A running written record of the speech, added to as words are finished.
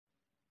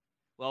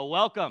Well,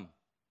 welcome.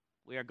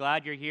 We are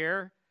glad you're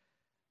here.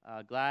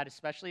 Glad,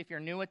 especially if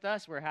you're new with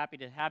us. We're happy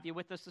to have you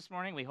with us this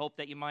morning. We hope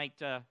that you might,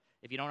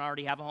 if you don't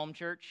already have a home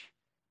church,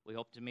 we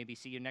hope to maybe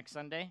see you next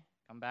Sunday.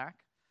 Come back.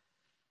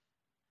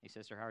 Hey,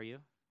 sister, how are you?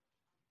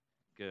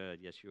 Good.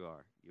 Yes, you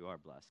are. You are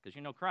blessed because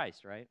you know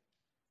Christ, right?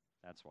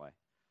 That's why.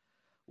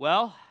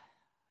 Well,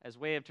 as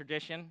way of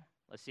tradition,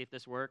 let's see if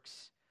this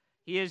works.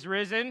 He is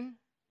risen.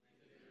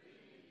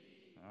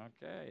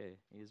 Okay,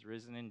 he is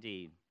risen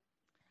indeed.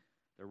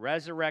 The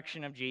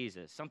resurrection of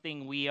Jesus,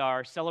 something we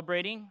are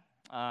celebrating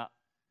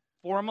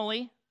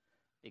formally,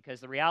 because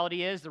the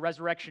reality is the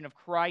resurrection of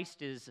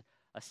Christ is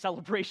a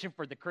celebration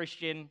for the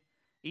Christian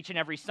each and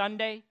every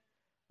Sunday,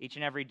 each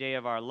and every day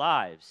of our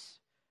lives.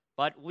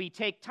 But we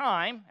take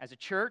time as a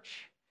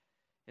church,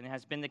 and it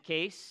has been the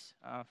case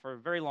for a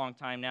very long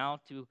time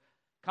now, to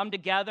come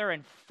together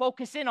and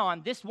focus in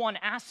on this one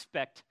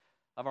aspect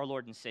of our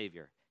Lord and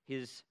Savior,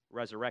 his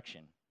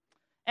resurrection.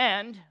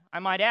 And, I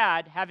might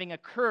add, having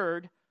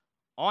occurred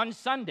on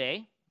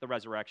Sunday, the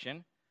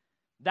resurrection,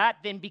 that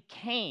then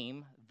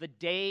became the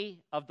day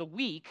of the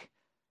week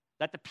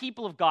that the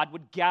people of God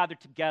would gather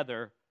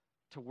together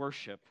to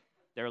worship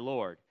their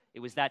Lord. It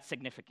was that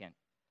significant.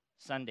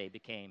 Sunday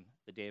became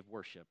the day of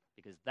worship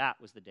because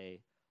that was the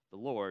day the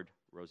Lord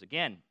rose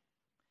again.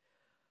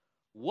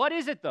 What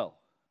is it, though?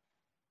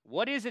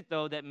 What is it,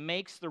 though, that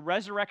makes the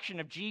resurrection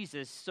of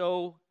Jesus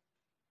so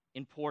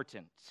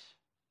important?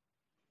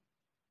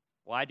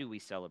 Why do we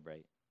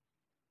celebrate?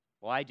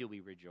 Why do we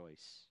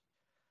rejoice?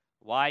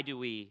 Why do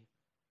we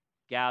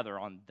gather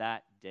on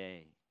that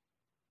day?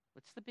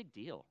 What's the big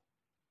deal?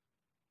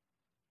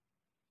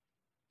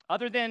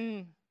 Other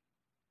than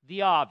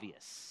the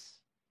obvious,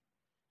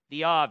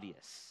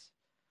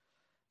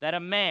 that a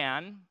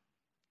man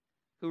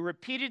who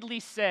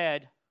repeatedly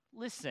said,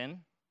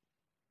 "Listen,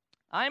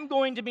 I'm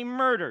going to be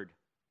murdered,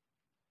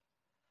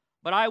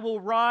 but I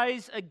will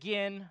rise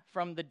again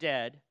from the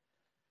dead,"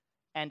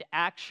 and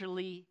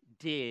actually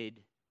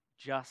did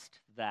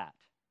just that.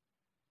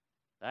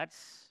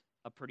 That's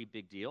a pretty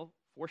big deal,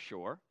 for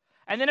sure.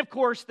 And then, of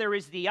course, there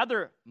is the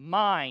other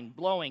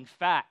mind-blowing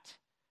fact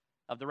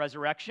of the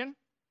resurrection,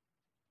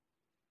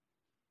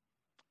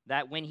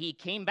 that when he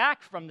came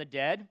back from the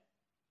dead,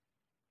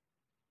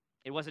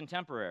 it wasn't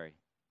temporary.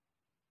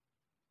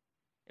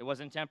 It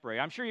wasn't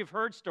temporary. I'm sure you've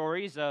heard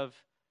stories of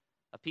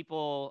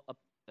people,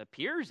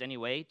 appears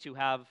anyway, to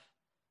have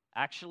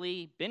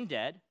actually been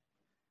dead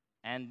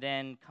and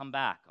then come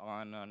back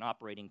on an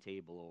operating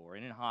table or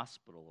in a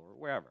hospital or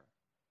wherever,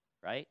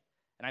 right?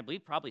 And I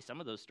believe probably some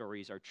of those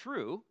stories are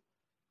true,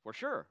 for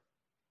sure.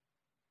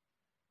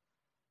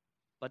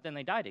 But then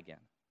they died again,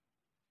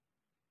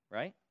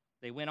 right?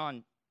 They went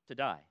on to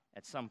die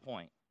at some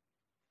point.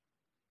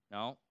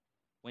 No,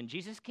 when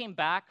Jesus came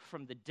back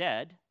from the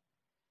dead,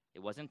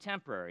 it wasn't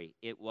temporary,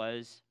 it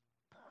was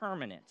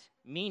permanent,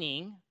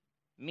 meaning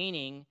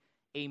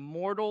a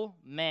mortal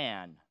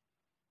man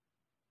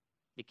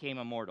became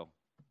immortal.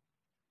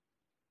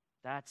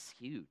 That's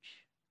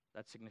huge.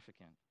 That's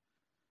significant.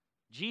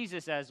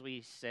 Jesus, as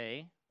we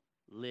say,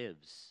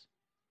 lives,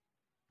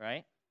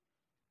 right?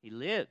 He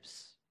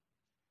lives.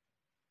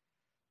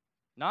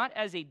 Not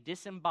as a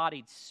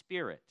disembodied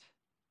spirit.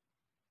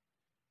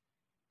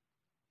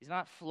 He's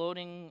not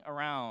floating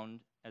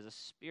around as a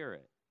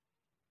spirit.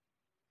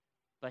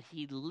 But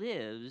he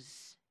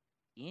lives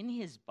in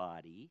his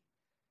body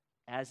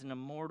as an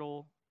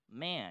immortal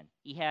man.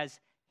 He has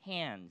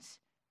hands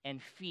and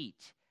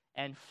feet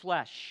and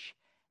flesh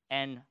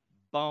and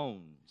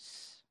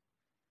bones.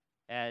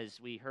 As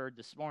we heard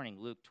this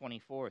morning, Luke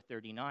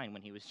 24:39,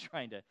 when he was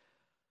trying to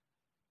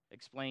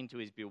explain to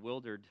his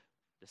bewildered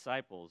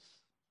disciples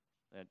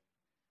that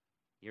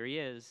here he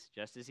is,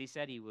 just as he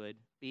said he would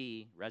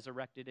be,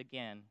 resurrected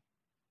again,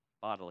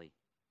 bodily.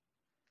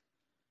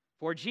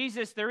 For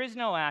Jesus, there is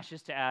no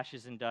ashes to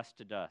ashes and dust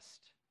to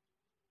dust.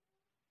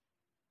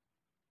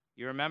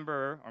 You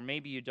remember, or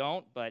maybe you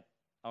don't, but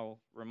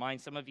I'll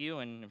remind some of you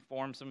and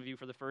inform some of you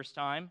for the first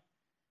time.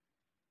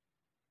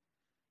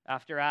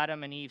 After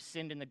Adam and Eve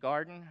sinned in the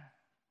garden,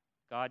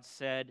 God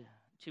said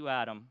to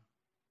Adam,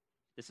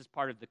 this is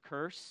part of the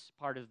curse,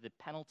 part of the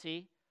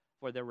penalty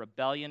for their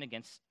rebellion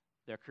against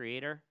their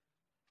Creator.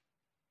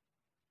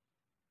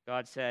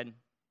 God said,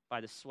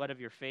 by the sweat of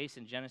your face,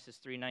 in Genesis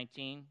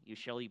 3:19, you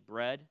shall eat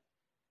bread.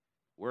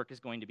 Work is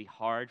going to be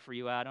hard for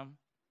you, Adam.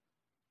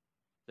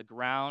 The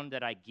ground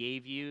that I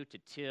gave you to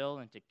till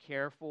and to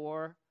care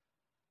for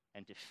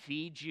and to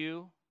feed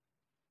you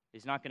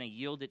is not going to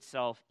yield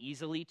itself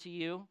easily to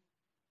you,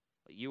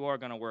 but you are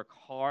going to work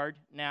hard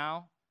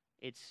now.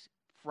 It's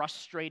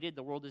frustrated.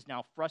 The world is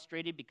now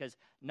frustrated because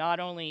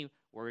not only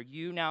were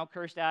you now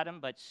cursed,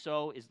 Adam, but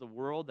so is the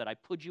world that I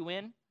put you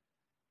in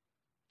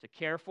to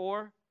care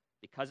for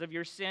because of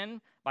your sin.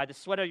 By the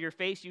sweat of your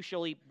face you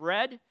shall eat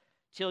bread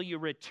till you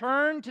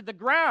return to the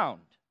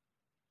ground.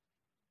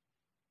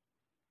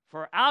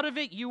 For out of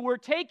it you were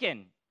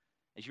taken.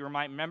 As you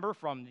might remember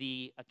from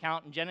the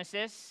account in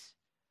Genesis,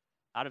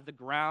 out of the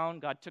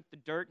ground God took the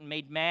dirt and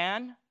made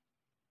man.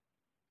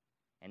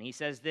 And he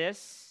says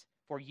this,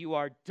 for you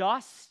are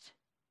dust,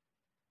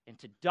 and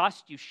to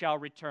dust you shall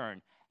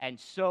return. And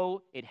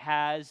so it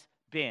has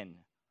been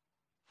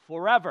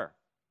forever.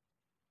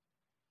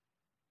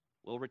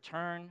 We'll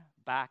return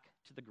back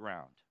to the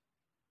ground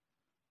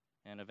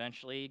and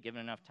eventually, given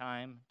enough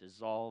time,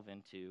 dissolve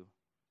into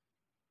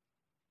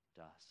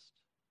dust.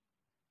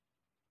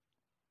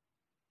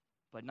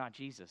 But not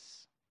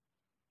Jesus.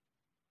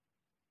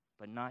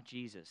 But not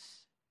Jesus.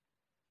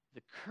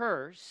 The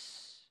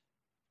curse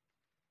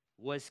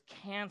was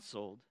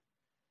canceled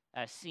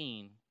as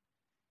seen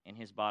in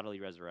his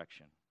bodily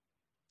resurrection.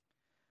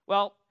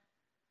 Well,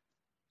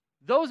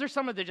 those are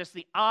some of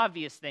the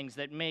obvious things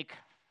that make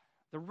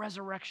the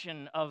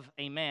resurrection of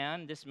a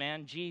man, this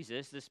man,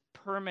 Jesus, this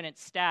permanent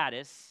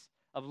status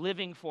of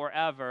living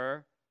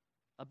forever,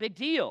 a big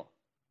deal,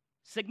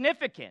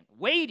 significant,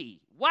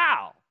 weighty,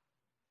 wow.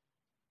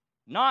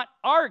 Not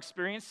our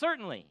experience,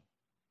 certainly,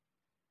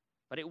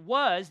 but it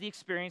was the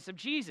experience of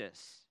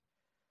Jesus.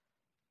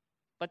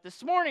 But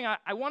this morning,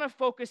 I want to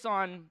focus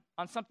on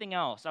something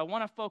else. I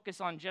want to focus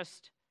on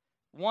just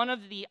one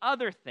of the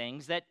other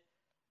things that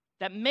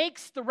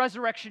makes the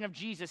resurrection of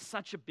Jesus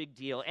such a big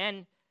deal.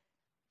 And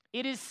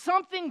it is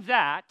something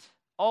that,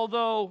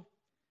 although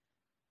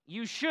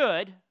you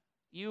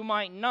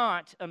might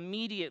not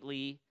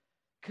immediately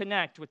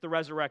connect with the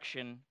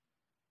resurrection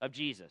of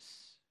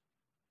Jesus.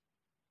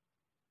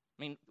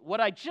 I mean, what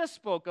I just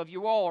spoke of,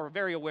 you all are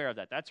very aware of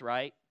that. That's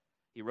right.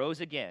 He rose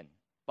again,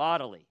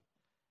 bodily.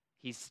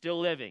 He's still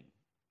living.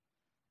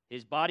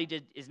 His body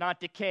is not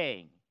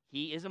decaying.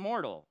 He is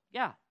immortal.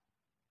 Yeah,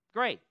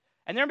 great.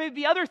 And there may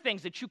be other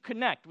things that you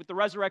connect with the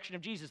resurrection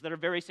of Jesus that are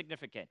very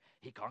significant.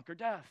 He conquered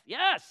death.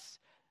 Yes,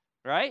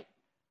 right?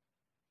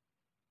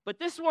 But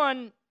this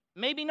one,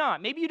 maybe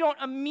not. Maybe you don't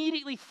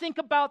immediately think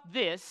about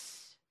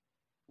this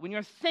when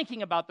you're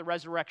thinking about the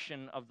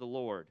resurrection of the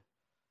Lord.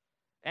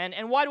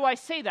 And why do I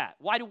say that?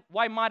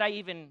 Why might I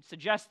even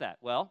suggest that?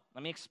 Well,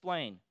 let me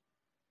explain.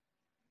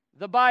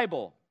 The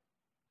Bible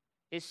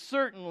is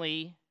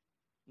certainly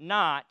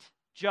not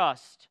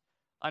just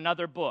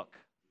another book,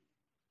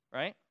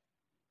 right?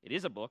 It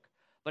is a book,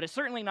 but it's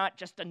certainly not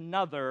just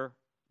another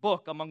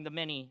book among the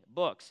many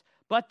books.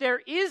 But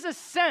there is a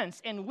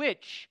sense in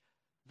which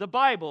the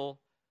Bible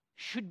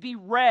should be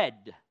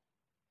read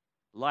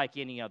like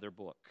any other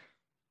book.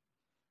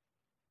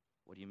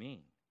 What do you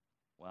mean?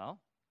 Well,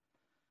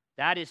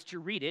 that is to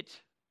read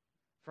it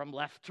from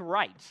left to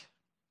right.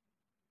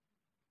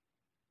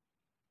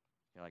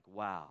 You're like,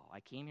 wow, I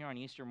came here on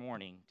Easter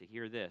morning to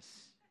hear this.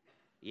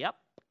 Yep,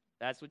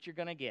 that's what you're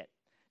going to get.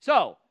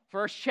 So,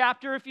 first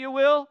chapter, if you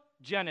will,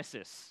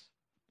 Genesis.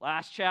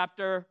 Last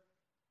chapter,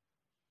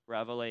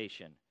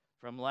 Revelation.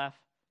 From left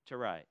to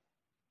right.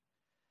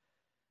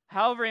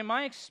 However, in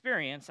my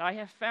experience, I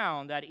have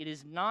found that it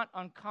is not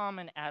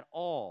uncommon at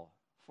all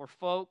for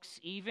folks,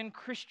 even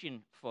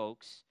Christian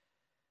folks,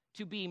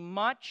 to be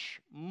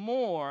much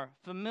more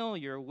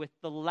familiar with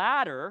the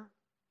latter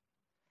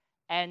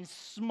and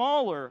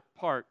smaller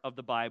part of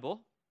the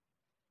Bible,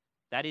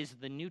 that is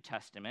the New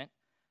Testament,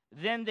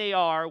 than they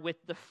are with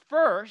the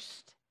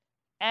first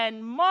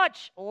and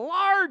much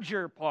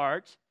larger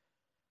part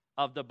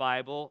of the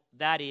Bible,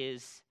 that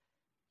is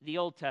the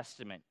Old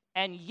Testament.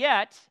 And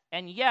yet,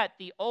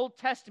 the Old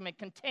Testament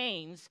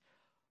contains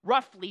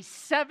roughly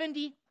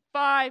 75%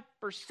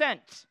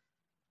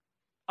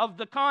 of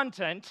the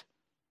content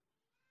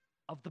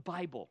of the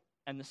Bible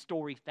and the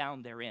story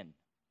found therein.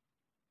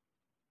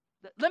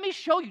 Let me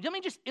show you. Let me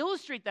just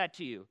illustrate that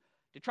to you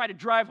to try to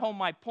drive home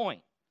my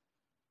point.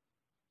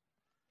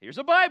 Here's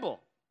a Bible.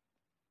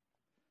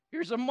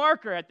 Here's a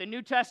marker at the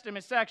New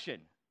Testament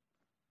section.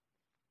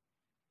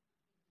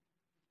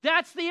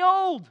 That's the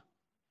old.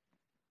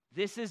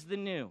 This is the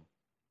new.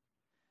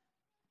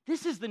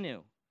 This is the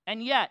new.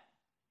 And yet,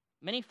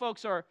 many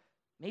folks are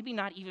maybe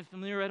not even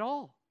familiar at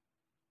all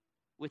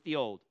with the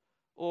old,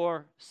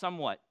 or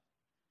somewhat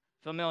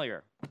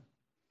familiar.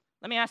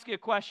 Let me ask you a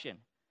question.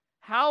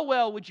 How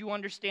well would you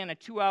understand a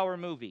 2-hour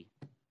movie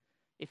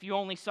if you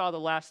only saw the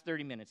last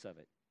 30 minutes of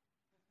it?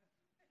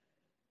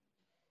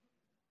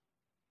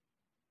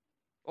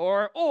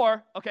 Or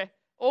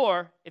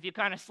if you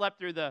kind of slept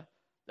through the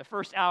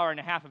first hour and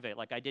a half of it,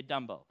 like I did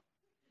Dumbo.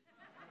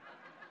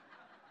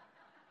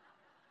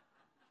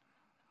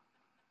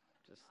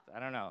 I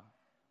don't know.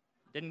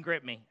 Didn't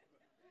grip me.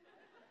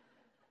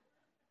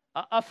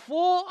 A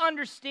full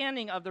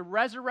understanding of the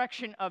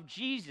resurrection of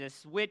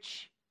Jesus,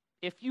 which,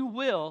 if you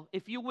will,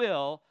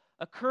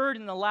 occurred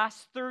in the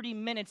last 30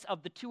 minutes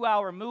of the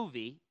 2-hour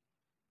movie,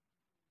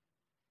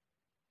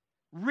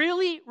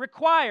 really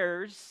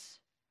requires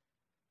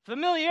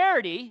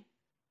familiarity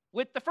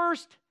with the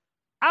first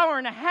hour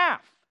and a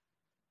half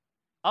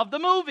of the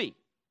movie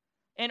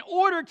in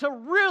order to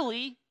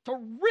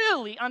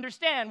really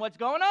understand what's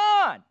going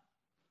on.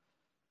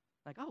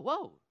 Like, oh,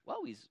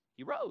 whoa,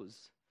 he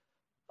rose.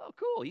 Oh,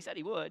 cool, he said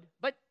he would.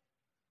 But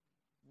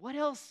what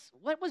else?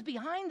 What was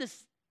behind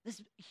this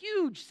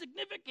huge,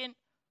 significant,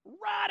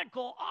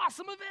 radical,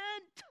 awesome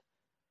event?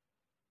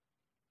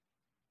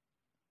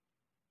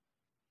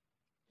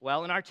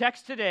 Well, in our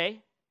text today,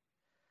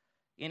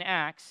 in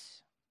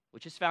Acts,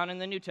 which is found in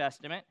the New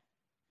Testament.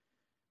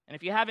 And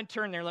if you haven't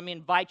turned there, let me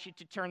invite you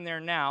to turn there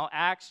now.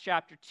 Acts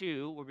chapter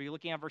 2, we'll be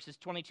looking at verses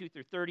 22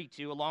 through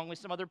 32, along with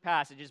some other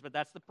passages, but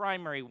that's the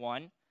primary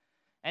one.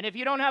 And if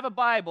you don't have a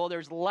Bible,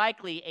 there's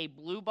likely a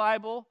blue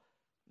Bible,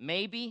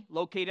 maybe,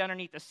 located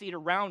underneath the seat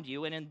around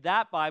you. And in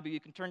that Bible, you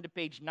can turn to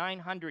page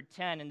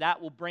 910, and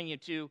that will bring you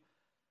to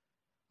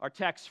our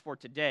text for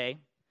today.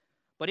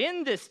 But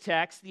in this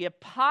text, the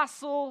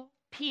Apostle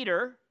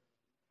Peter,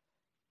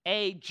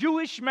 a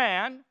Jewish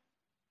man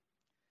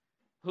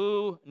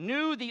who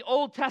knew the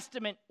Old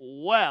Testament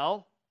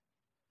well,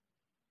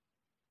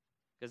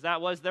 because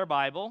that was their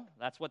Bible,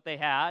 that's what they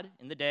had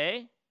in the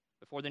day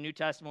before the New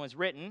Testament was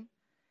written,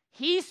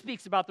 he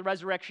speaks about the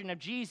resurrection of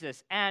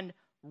Jesus and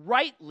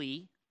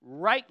rightly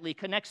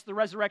connects the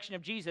resurrection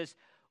of Jesus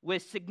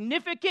with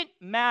significant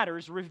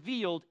matters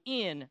revealed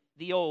in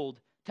the Old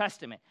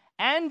Testament.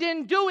 And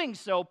in doing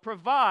so,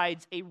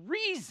 provides a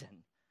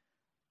reason,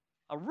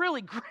 a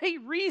really great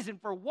reason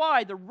for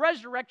why the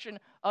resurrection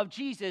of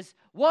Jesus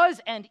was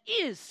and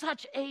is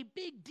such a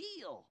big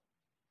deal.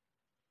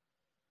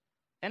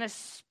 And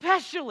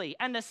especially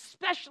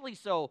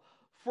so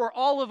for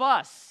all of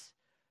us,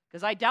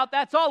 because I doubt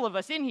that's all of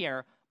us in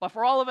here, but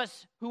for all of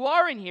us who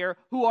are in here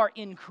who are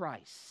in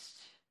Christ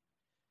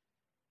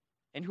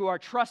and who are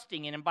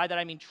trusting in, and by that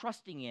I mean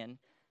trusting in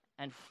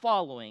and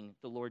following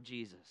the Lord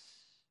Jesus.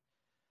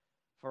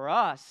 For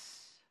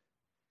us,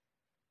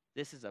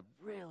 this is a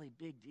really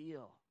big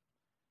deal.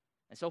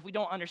 And so if we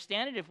don't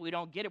understand it, if we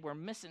don't get it, we're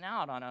missing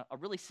out on a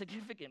really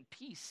significant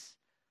piece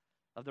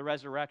of the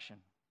resurrection.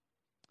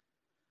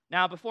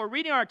 Now, before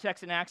reading our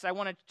text in Acts, I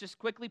want to just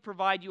quickly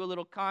provide you a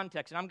little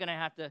context. And I'm going to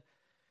have to,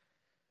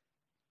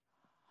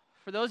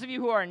 for those of you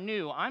who are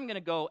new, I'm going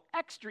to go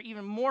extra,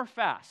 even more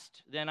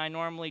fast than I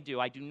normally do.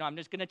 I'm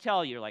just going to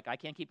tell you, I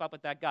can't keep up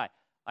with that guy.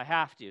 I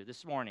have to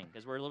this morning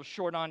because we're a little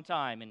short on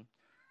time. And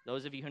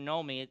those of you who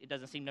know me, it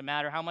doesn't seem to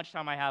matter how much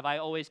time I have. I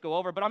always go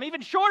over. But I'm even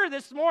shorter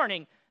this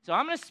morning, so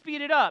I'm going to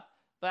speed it up.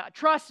 But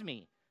trust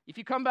me, if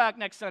you come back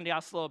next Sunday,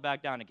 I'll slow it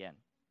back down again.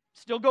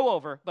 Still go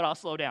over, but I'll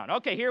slow down.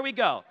 Okay, here we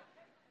go.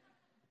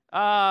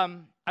 I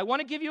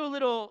want to give you a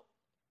little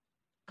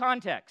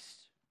context.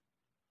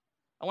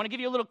 I want to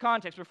give you a little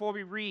context before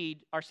we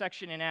read our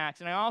section in Acts.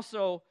 And I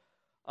also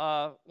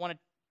want to,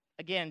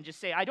 again, just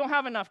say I don't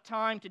have enough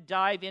time to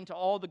dive into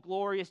all the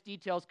glorious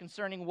details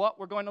concerning what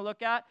we're going to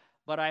look at.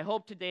 But I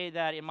hope today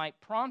that it might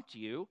prompt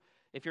you,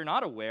 if you're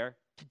not aware,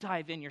 to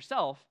dive in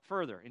yourself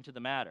further into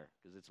the matter,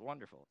 because it's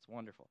wonderful. It's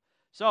wonderful.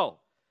 So,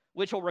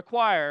 which will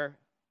require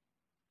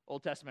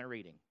Old Testament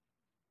reading.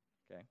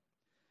 Okay.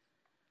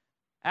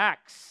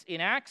 Acts. In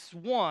Acts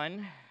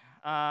 1,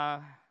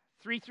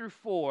 3 through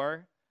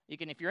 4,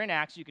 if you're in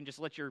Acts, you can just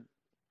let your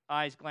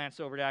eyes glance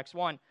over to Acts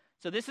 1.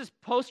 So this is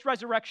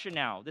post-resurrection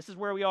now. This is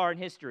where we are in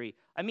history.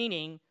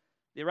 Meaning,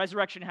 the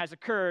resurrection has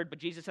occurred, but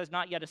Jesus has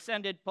not yet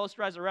ascended.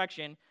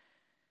 Post-resurrection,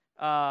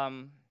 he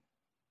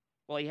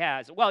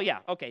has.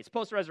 It's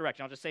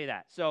post-resurrection. I'll just say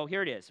that. So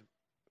here it is.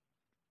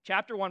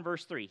 Chapter 1,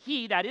 verse 3.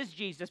 He, that is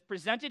Jesus,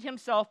 presented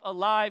himself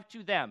alive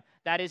to them,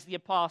 that is the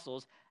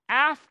apostles,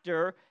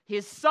 after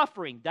his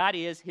suffering, that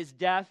is his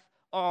death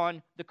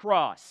on the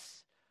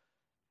cross,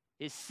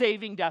 his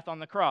saving death on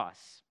the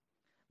cross,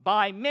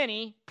 by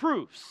many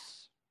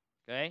proofs.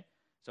 Okay?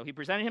 So he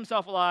presented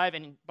himself alive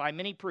and by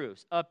many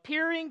proofs,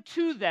 appearing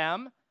to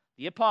them,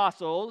 the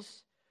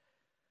apostles,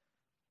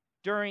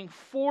 during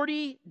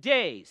 40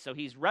 days. So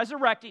he's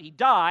resurrected. He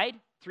died.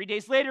 3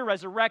 days later,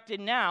 resurrected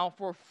now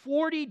for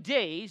 40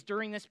 days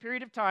during this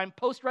period of time,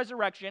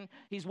 post-resurrection.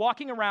 He's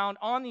walking around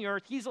on the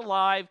earth. He's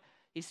alive.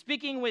 He's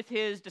speaking with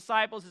his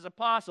disciples, his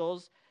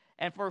apostles.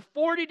 And for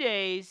 40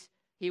 days,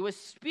 he was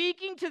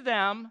speaking to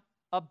them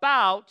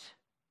about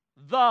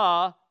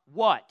the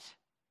what?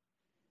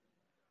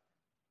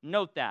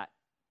 Note that.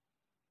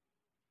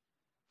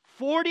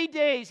 40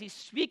 days he's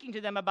speaking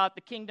to them about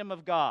the kingdom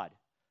of God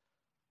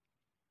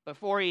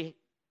before he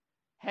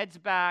heads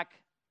back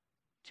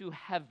to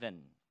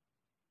heaven.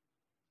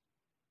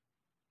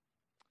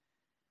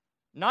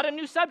 Not a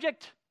new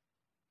subject.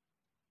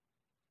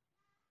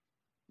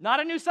 Not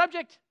a new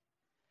subject.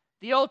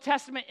 The Old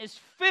Testament is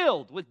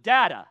filled with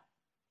data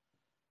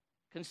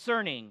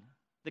concerning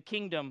the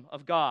kingdom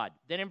of God.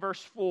 Then in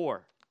verse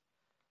 4.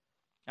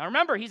 Now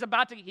remember, he's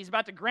about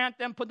to grant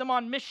them, put them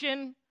on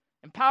mission,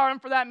 empower them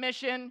for that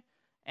mission,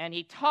 and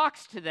he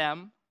talks to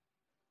them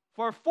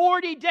for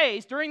 40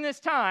 days during this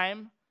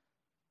time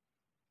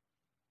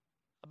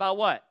about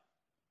what?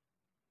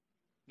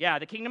 Yeah,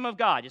 the kingdom of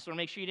God. Just want to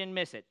make sure you didn't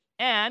miss it.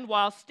 And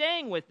while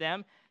staying with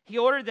them, he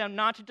ordered them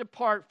not to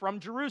depart from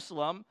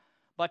Jerusalem,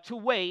 but to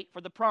wait for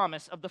the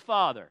promise of the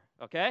Father.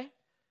 Okay?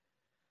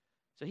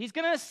 So he's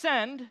going to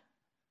ascend,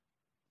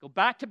 go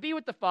back to be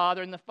with the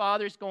Father, and the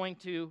Father's going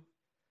to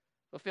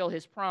fulfill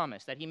his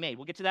promise that he made.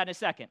 We'll get to that in a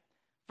second.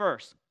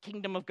 First,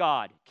 kingdom of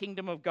God.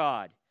 Kingdom of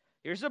God.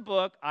 Here's a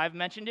book. I've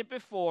mentioned it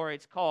before.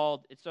 It's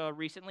a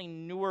recently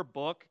newer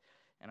book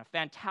and a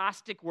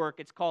fantastic work.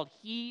 It's called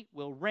He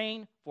Will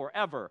Reign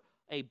Forever,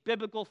 a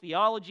biblical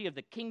theology of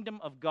the kingdom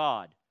of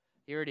God.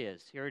 Here it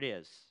is. Here it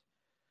is.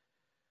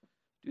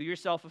 Do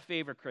yourself a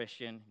favor,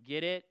 Christian.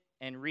 Get it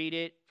and read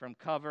it from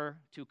cover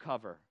to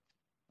cover.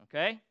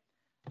 Okay?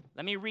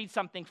 Let me read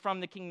something from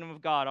the Kingdom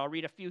of God. I'll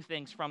read a few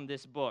things from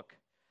this book.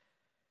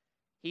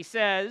 He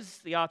says,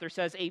 the author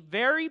says, a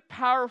very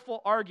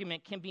powerful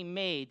argument can be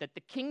made that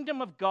the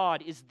kingdom of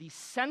God is the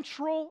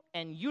central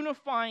and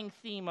unifying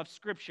theme of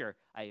Scripture.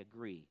 I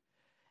agree.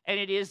 And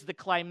it is the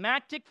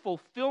climactic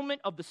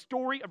fulfillment of the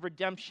story of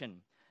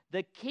redemption.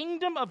 The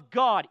kingdom of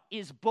God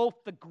is both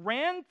the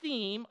grand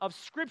theme of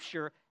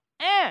Scripture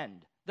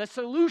and the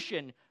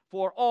solution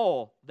for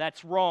all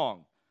that's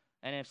wrong.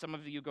 And if some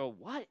of you go,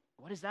 what?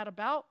 What is that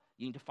about?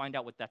 You need to find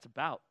out what that's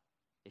about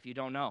if you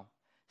don't know.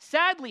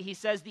 Sadly, he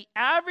says, the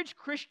average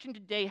Christian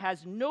today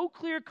has no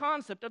clear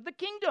concept of the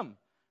kingdom,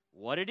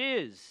 what it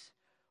is,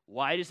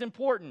 why it is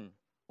important,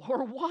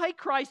 or why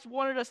Christ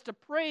wanted us to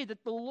pray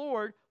that the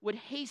Lord would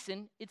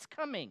hasten its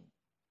coming.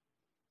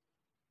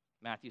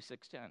 Matthew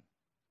 6:10.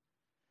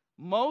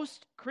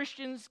 Most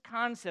Christians'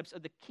 concepts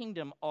of the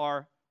kingdom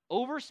are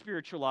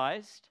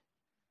over-spiritualized,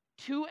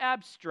 too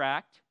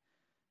abstract,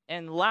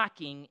 and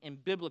lacking in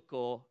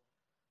biblical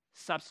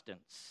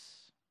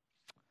substance.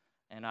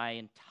 And I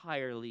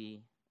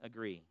entirely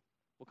agree.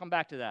 We'll come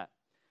back to that.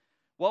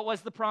 What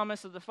was the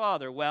promise of the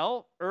Father?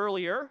 Well,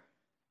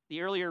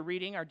 the earlier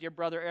reading our dear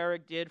brother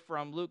Eric did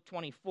from Luke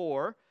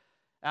 24,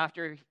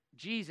 after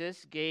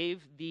Jesus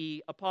gave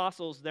the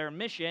apostles their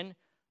mission,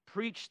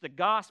 preach the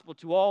gospel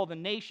to all the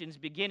nations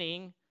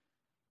beginning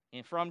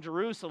from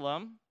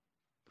Jerusalem,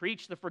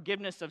 preach the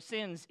forgiveness of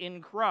sins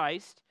in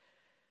Christ.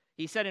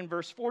 He said in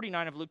verse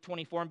 49 of Luke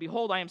 24, and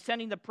behold, I am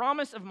sending the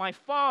promise of my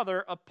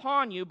Father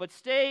upon you, but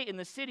stay in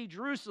the city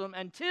Jerusalem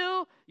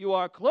until you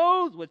are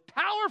clothed with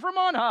power from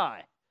on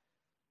high.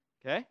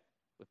 Okay?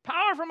 With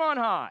power from on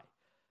high.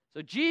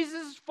 So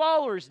Jesus'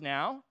 followers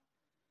now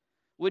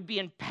would be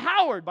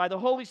empowered by the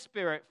Holy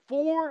Spirit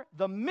for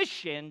the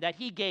mission that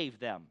he gave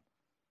them,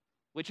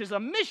 which is a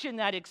mission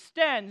that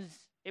extends,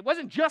 it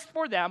wasn't just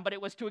for them, but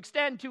it was to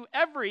extend to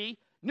every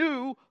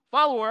new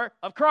follower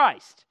of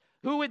Christ,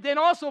 who would then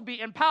also be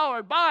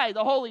empowered by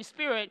the Holy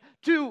Spirit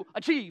to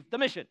achieve the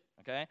mission,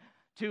 okay?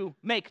 To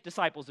make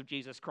disciples of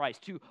Jesus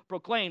Christ, to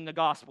proclaim the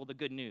gospel, the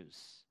good news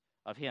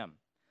of him.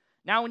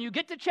 Now, when you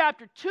get to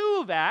chapter 2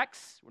 of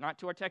Acts, we're not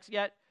to our text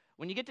yet,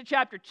 when you get to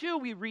chapter 2,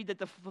 we read that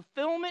the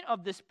fulfillment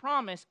of this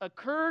promise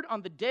occurred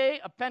on the day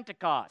of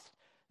Pentecost.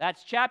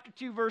 That's chapter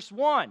 2, verse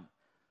 1.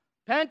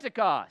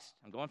 Pentecost.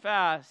 I'm going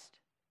fast.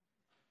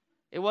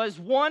 It was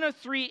one of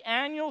 3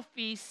 annual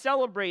feasts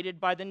celebrated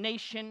by the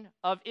nation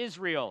of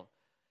Israel.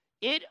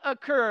 It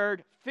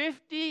occurred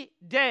 50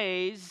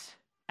 days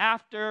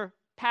after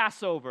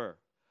Passover.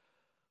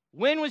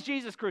 When was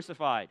Jesus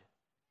crucified?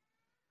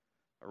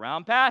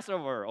 Around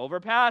Passover, over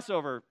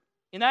Passover,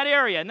 in that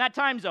area, in that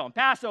time zone,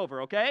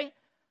 Passover, okay?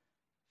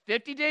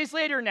 50 days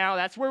later now,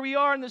 that's where we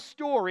are in the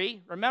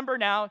story. Remember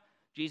now,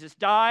 Jesus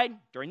died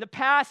during the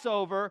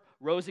Passover,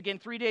 rose again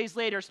 3 days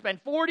later,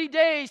 spent 40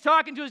 days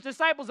talking to his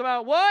disciples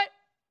about what?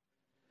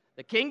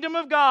 The kingdom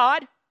of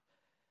God.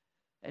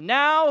 And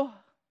now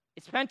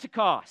it's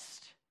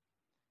Pentecost.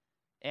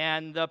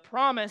 And the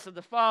promise of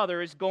the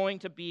Father is going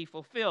to be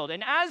fulfilled.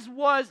 And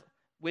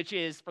which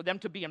is for them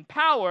to be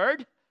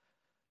empowered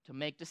to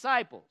make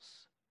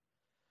disciples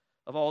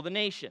of all the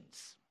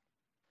nations.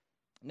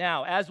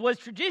 Now, as was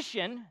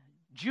tradition,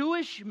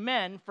 Jewish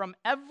men from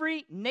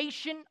every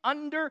nation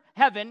under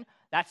heaven,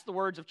 that's the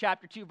words of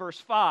chapter 2, verse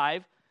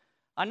 5.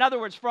 In other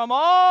words, from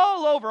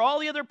all over, all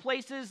the other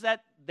places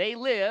that they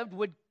lived,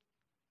 would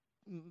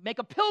make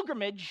a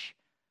pilgrimage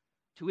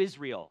to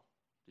Israel,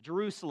 to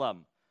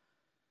Jerusalem.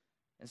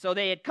 And so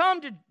they had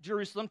come to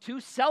Jerusalem to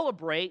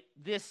celebrate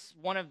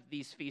one of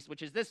these feasts,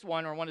 which is this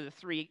one, or one of the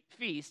 3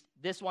 feasts,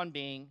 this one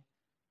being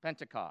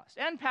Pentecost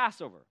and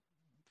Passover,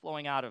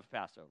 flowing out of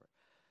Passover.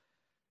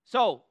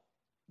 So,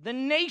 the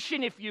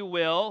nation, if you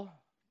will,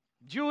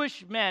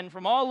 Jewish men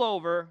from all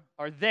over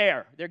are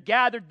there. They're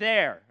gathered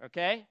there,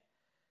 okay?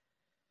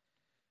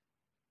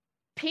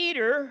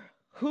 Peter,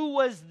 who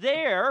was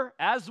there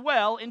as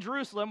well in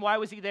Jerusalem, why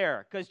was he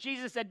there? Because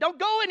Jesus said, don't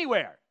go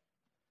anywhere,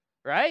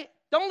 right?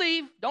 Don't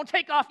leave. Don't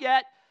take off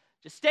yet.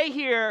 Just stay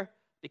here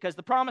because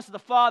the promise of the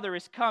Father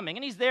is coming.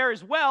 And he's there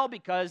as well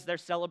because they're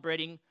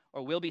celebrating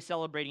or will be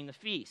celebrating the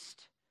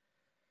feast.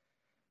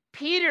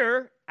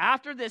 Peter,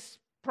 after this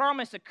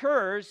promise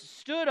occurs,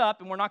 stood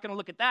up, and we're not going to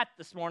look at that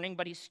this morning,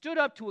 but he stood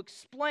up to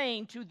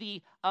explain to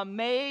the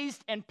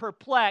amazed and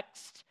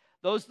perplexed,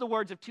 those are the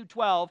words of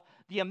 2:12,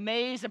 the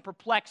amazed and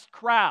perplexed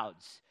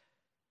crowds.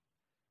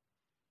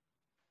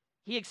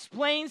 He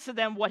explains to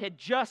them what had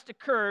just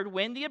occurred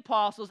when the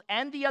apostles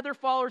and the other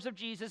followers of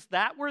Jesus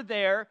that were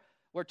there,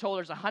 we're told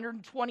there's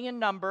 120 in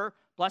number,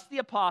 plus the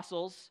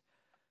apostles.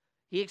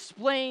 He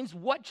explains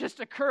what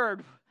just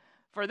occurred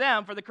for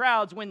them, for the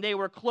crowds, when they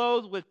were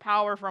clothed with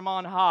power from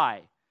on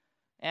high.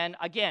 And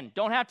again,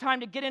 don't have time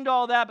to get into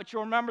all that, but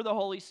you'll remember the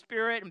Holy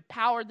Spirit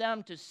empowered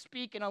them to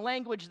speak in a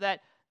language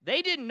that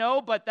they didn't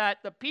know, but that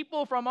the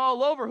people from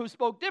all over who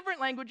spoke different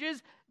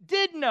languages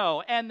did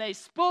know. And they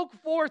spoke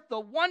forth the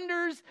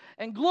wonders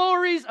and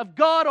glories of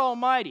God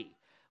Almighty.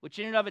 which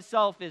in and of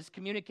itself is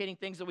communicating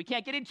things that we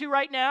can't get into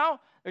right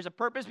now. There's a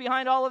purpose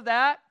behind all of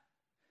that.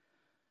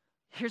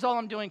 Here's all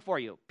I'm doing for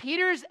you.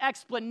 Peter's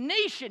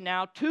explanation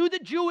now to the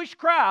Jewish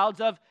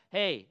crowds of,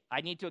 hey,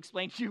 I need to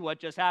explain to you what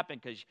just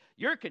happened because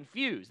you're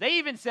confused. They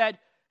even said,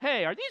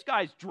 hey, are these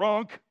guys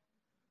drunk?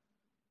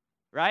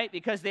 Right?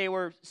 Because they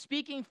were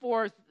speaking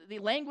forth the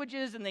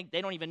languages and they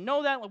don't even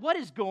know that. What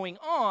is going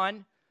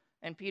on?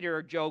 And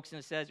Peter jokes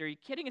and says, are you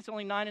kidding? It's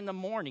only 9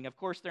 a.m. Of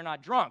course they're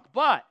not drunk.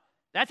 But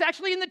that's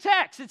actually in the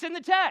text. It's in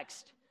the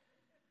text.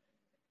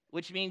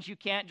 Which means you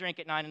can't drink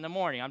at 9 a.m.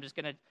 I'm just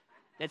going to,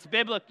 it's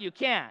biblical. You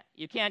can't.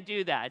 You can't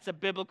do that. It's a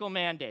biblical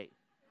mandate.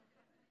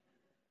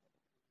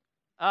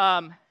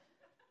 Just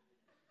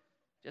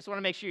want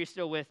to make sure you're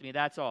still with me.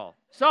 That's all.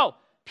 So,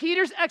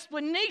 Peter's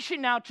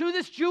explanation now to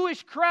this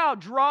Jewish crowd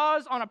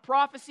draws on a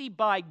prophecy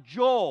by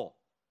Joel.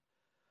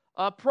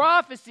 A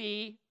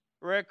prophecy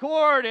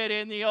recorded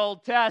in the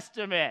Old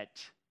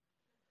Testament.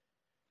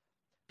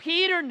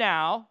 Peter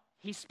now,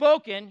 he's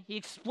spoken, he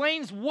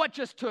explains what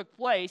just took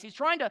place. He's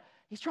trying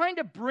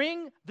to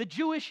bring the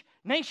Jewish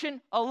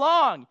nation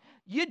along.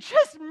 You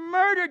just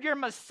murdered your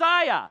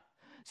Messiah.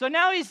 So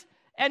now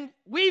and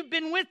we've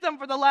been with them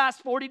for the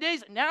last 40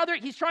 days. Now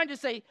he's trying to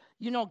say,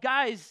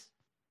 guys,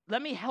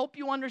 let me help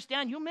you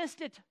understand. You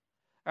missed it.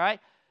 All right?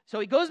 So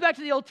he goes back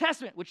to the Old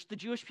Testament, which the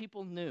Jewish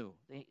people knew.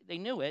 They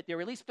knew it. They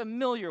were at least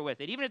familiar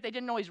with it. Even if they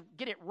didn't always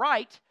get it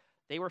right,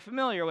 they were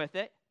familiar with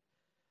it.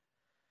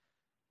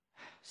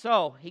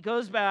 So he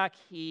goes back.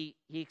 He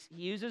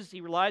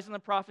relies on the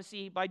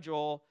prophecy by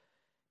Joel,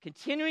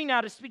 continuing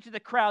now to speak to the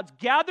crowds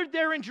gathered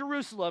there in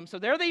Jerusalem. So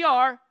there they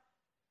are.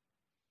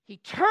 He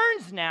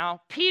turns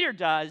now, Peter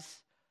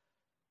does,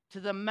 to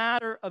the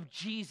matter of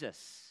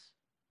Jesus.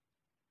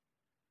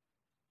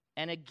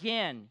 And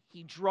again,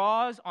 he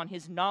draws on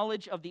his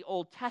knowledge of the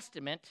Old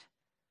Testament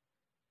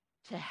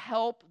to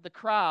help the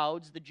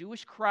crowds, the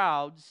Jewish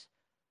crowds,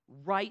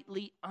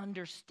 rightly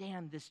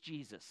understand this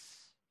Jesus,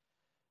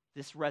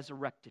 this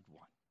resurrected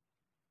one.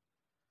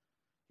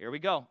 Here we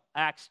go,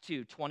 Acts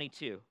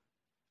 2:22.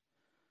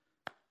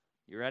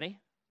 You ready?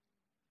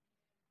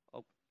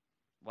 Oh,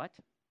 what?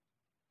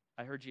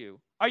 I heard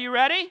you. Are you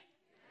ready? Yes.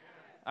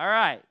 All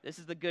right, this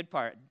is the good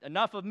part.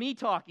 Enough of me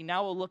talking.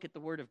 Now we'll look at the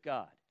Word of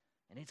God.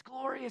 And it's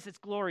glorious, it's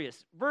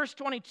glorious. Verse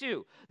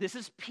 22, this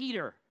is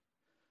Peter.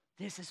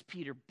 This is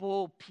Peter,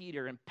 bold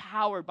Peter,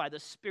 empowered by the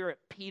Spirit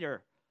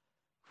Peter.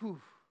 Whew.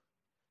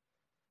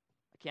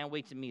 I can't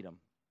wait to meet him.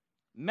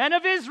 Men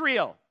of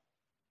Israel,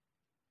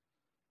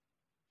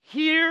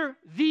 hear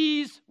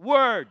these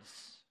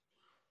words.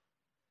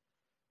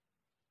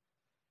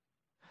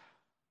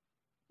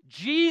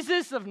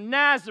 Jesus of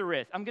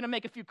Nazareth. I'm going to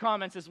make a few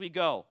comments as we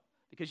go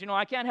because,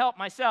 I can't help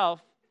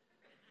myself.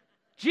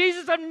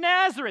 Jesus of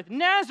Nazareth.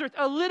 Nazareth,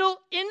 a little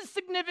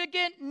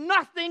insignificant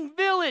nothing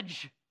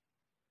village.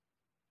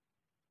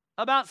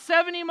 About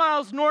 70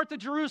 miles north of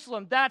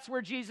Jerusalem. That's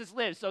where Jesus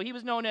lives. So he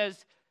was known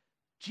as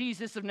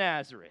Jesus of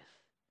Nazareth.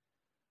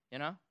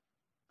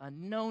 A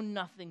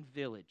know-nothing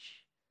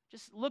village.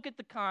 Just look at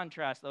the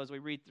contrast, though, as we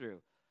read through.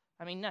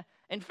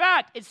 In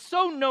fact, it's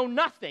so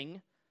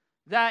know-nothing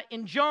that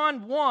in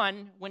John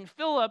 1,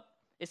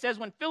 it says,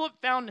 when Philip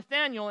found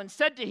Nathanael and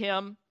said to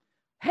him,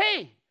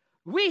 hey,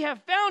 we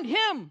have found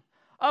him,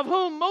 of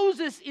whom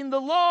Moses in the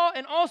law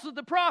and also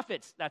the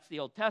prophets, that's the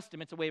Old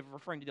Testament, it's a way of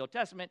referring to the Old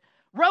Testament,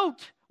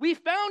 wrote, we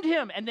found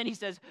him. And then he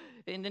says,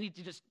 and then he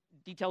just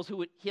details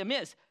who him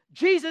is.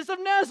 Jesus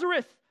of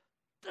Nazareth,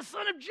 the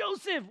son of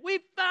Joseph, we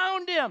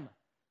found him.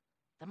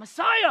 The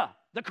Messiah,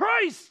 the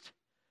Christ.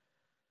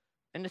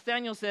 And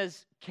Nathanael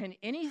says, can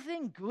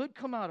anything good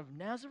come out of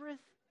Nazareth?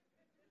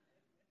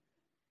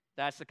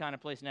 That's the kind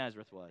of place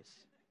Nazareth was.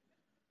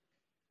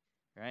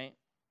 Right?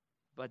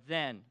 But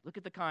then, look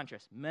at the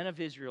contrast. Men of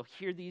Israel,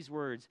 hear these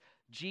words.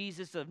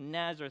 Jesus of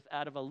Nazareth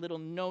out of a little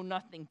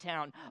know-nothing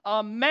town.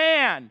 A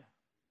man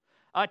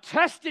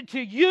attested to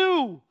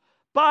you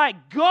by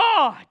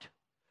God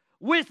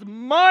with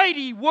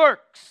mighty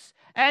works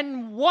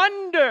and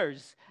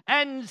wonders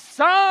and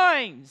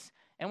signs.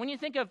 And when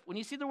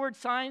you see the word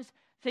signs,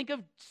 think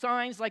of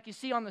signs like you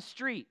see on the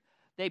street.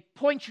 They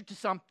point you to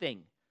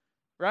something,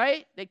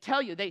 right? They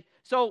tell you.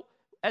 So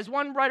as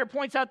one writer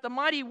points out, the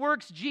mighty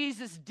works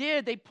Jesus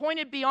did, they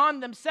pointed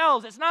beyond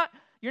themselves.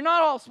 You're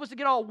not all supposed to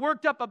get all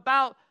worked up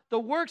about the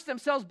works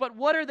themselves, but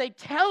what are they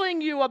telling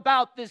you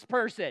about this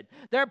person?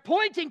 They're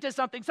pointing to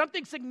something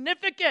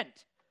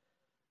significant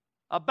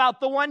about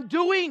the one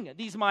doing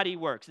these mighty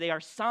works. They are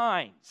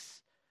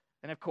signs.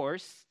 And of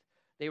course,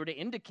 they were to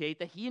indicate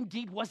that he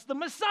indeed was the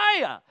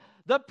Messiah,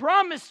 the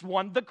promised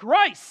one, the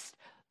Christ,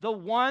 the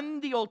one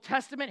the Old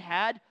Testament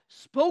had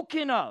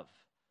spoken of.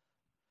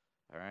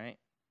 All right?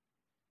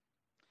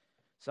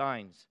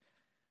 Signs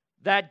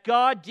that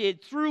God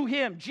did through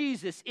him,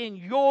 Jesus, in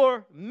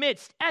your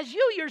midst, as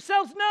you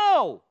yourselves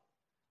know.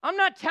 I'm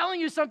not telling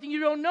you something you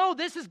don't know.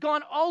 This has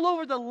gone all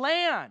over the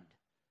land.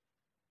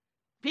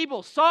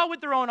 People saw it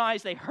with their own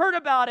eyes. They heard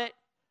about it.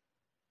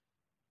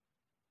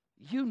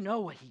 You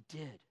know what he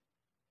did.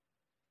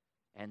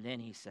 And then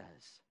he says,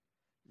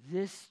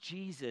 this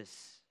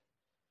Jesus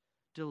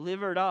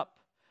delivered up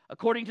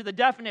according to the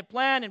definite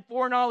plan and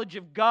foreknowledge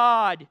of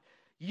God.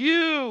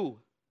 You,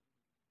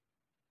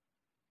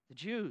 the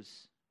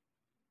Jews,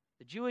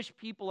 the Jewish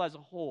people as a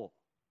whole,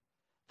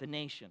 the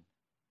nation,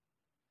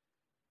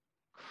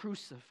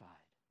 crucified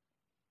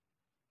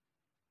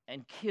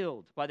and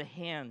killed by the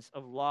hands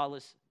of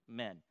lawless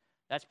men.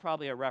 That's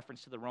probably a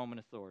reference to the Roman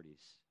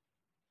authorities.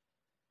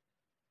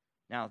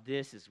 Now,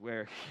 this is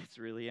where it's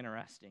really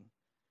interesting.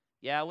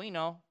 Yeah, we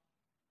know.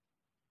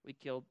 We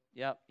killed.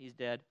 Yep, he's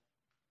dead.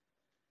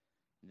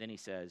 Then he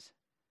says,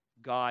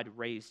 God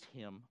raised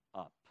him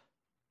up,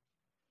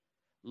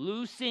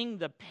 loosing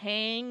the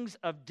pangs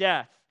of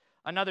death.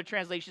 Another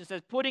translation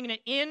says, putting an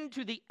end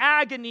to the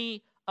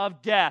agony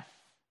of death.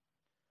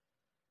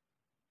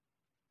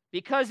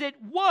 Because it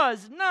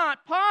was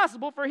not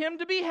possible for him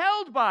to be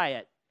held by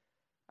it.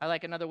 I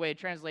like another way a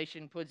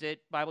translation puts it,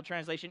 Bible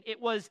translation.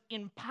 It was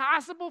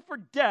impossible for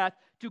death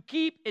to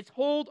keep its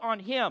hold on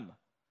him.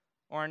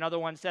 Or another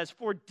one says,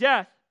 for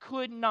death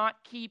could not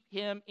keep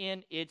him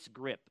in its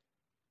grip.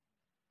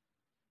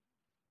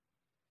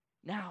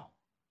 Now,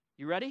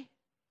 you ready?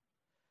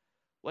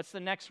 What's the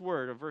next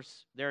word of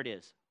verse? There it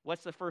is.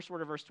 What's the first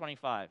word of verse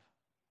 25?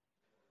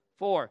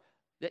 For.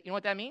 You know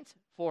what that means?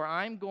 For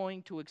I'm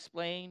going to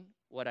explain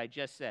what I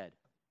just said.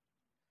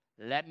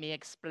 Let me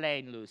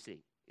explain,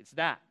 Lucy. It's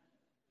that.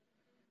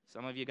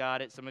 Some of you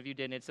got it, some of you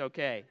didn't. It's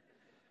okay.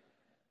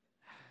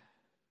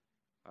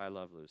 I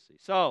love Lucy.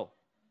 So,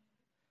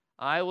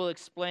 I will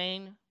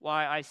explain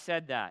why I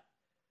said that.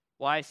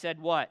 Why I said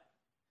what?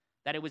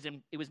 That it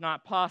was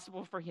not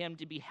possible for him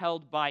to be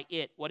held by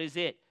it. What is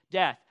it?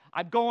 Death.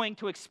 I'm going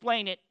to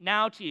explain it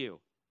now to you.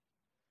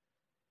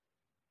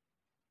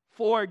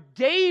 For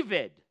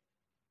David,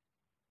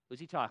 who's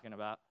he talking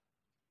about?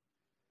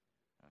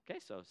 Okay,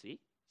 so see,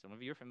 some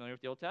of you are familiar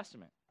with the Old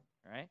Testament,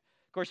 all right?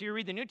 Of course, you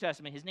read the New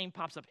Testament, his name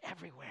pops up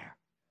everywhere.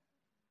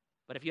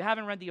 But if you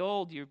haven't read the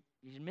Old, you're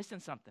missing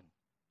something.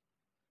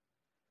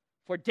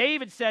 For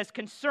David says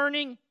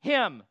concerning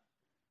him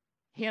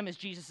is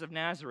Jesus of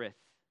Nazareth.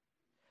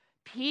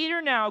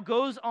 Peter now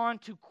goes on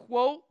to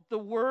quote the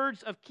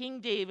words of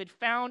King David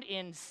found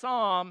in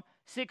Psalm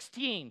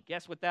 16.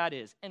 Guess what that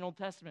is? An Old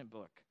Testament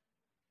book.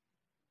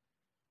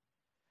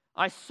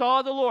 I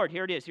saw the Lord.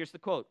 Here it is. Here's the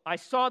quote. I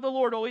saw the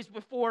Lord always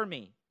before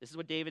me. This is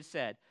what David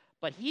said.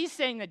 But he's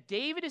saying that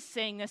David is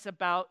saying this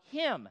about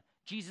him,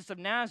 Jesus of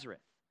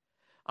Nazareth.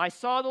 I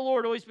saw the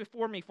Lord always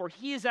before me, for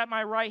he is at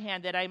my right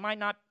hand, that I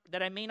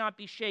may not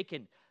be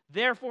shaken.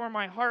 Therefore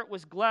my heart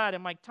was glad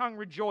and my tongue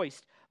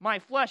rejoiced. My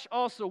flesh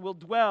also will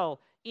dwell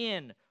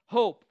in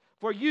hope.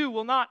 For you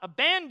will not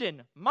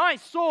abandon my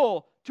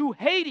soul to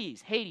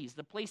Hades, Hades,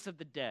 the place of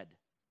the dead.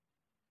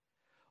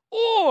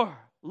 Or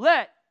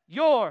let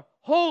your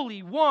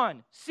Holy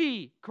One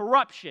see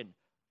corruption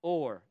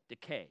or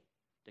decay.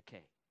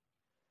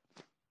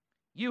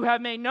 You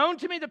have made known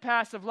to me the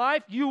paths of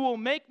life. You will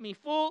make me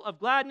full of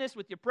gladness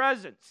with your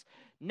presence.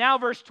 Now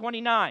verse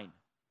 29.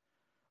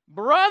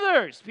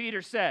 Brothers,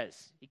 Peter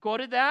says. He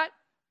quoted that.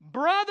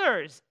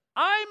 Brothers,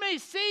 I may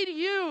say to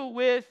you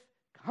with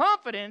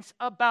confidence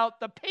about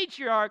the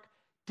patriarch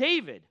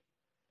David,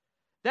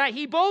 that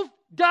he both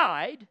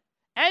died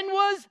and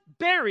was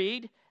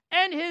buried,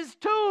 and his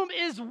tomb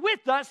is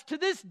with us to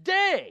this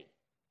day.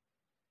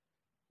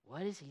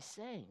 What is he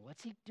saying?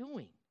 What's he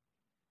doing?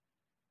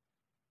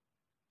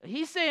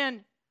 He's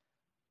saying,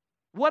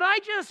 what I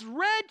just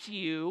read to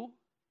you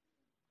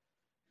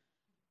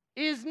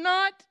is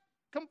not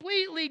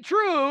completely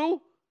true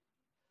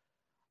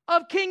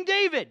of King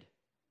David.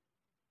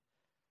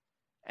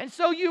 And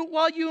so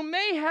while you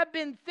may have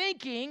been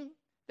thinking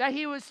that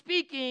he was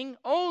speaking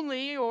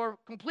only or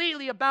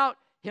completely about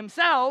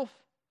himself,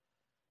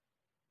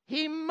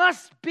 he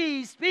must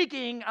be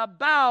speaking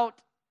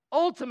about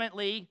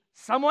ultimately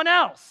someone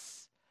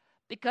else,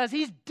 because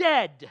he's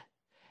dead.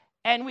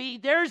 And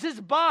there's his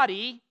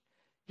body.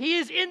 He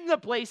is in the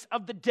place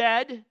of the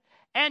dead,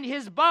 and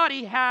his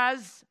body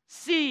has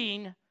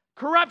seen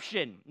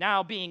corruption,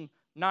 now being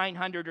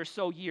 900 or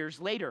so years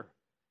later.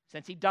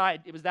 Since he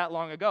died, it was that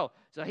long ago.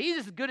 So he's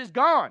as good as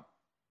gone.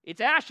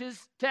 It's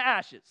ashes to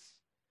ashes.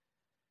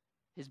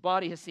 His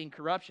body has seen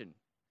corruption.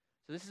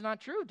 So this is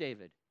not true,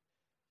 David.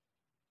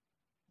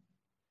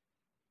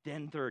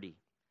 Then 30.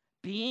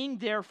 Being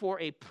therefore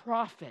a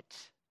prophet,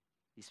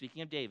 he's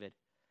speaking of David,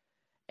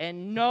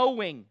 and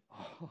knowing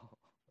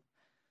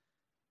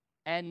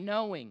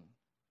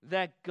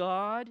that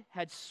God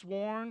had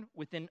sworn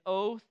with an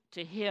oath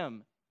to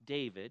him,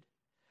 David,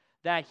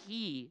 that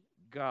he,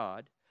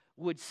 God,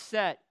 would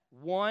set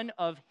one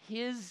of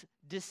his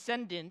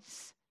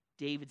descendants,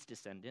 David's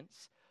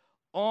descendants,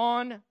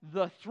 on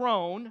the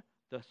throne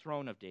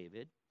of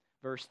David.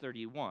 Verse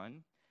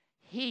 31,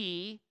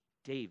 he,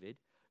 David,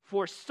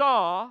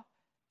 foresaw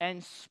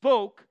and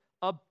spoke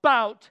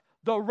about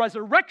the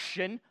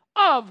resurrection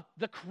of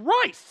the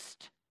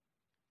Christ.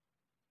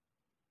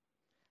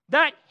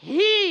 That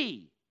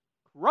he,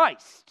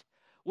 Christ,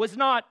 was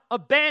not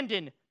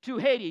abandoned to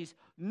Hades,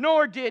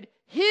 nor did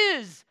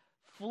his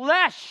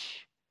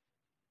flesh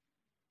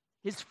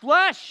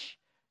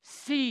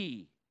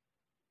see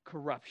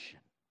corruption.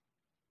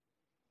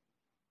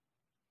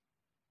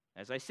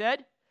 As I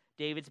said,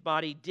 David's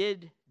body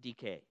did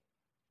decay.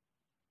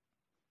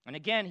 And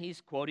again,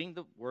 he's quoting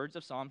the words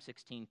of Psalm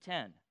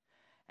 16:10.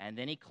 And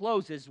then he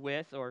closes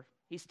with, or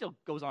he still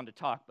goes on to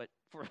talk, but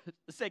for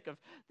the sake of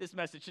this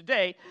message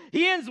today,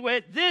 he ends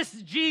with, this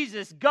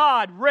Jesus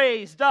God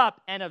raised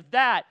up, and of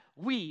that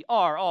we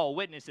are all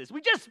witnesses.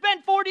 We just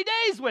spent 40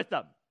 days with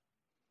him.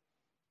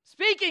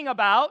 Speaking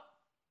about,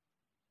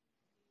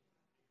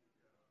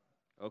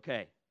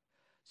 okay,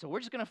 so we're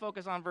just going to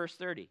focus on verse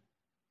 30.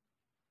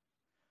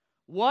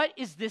 What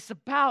is this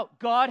about?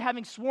 God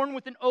having sworn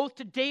with an oath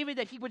to David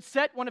that he would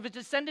set one of his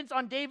descendants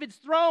on David's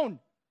throne.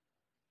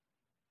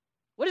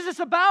 What is this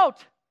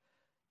about?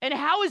 And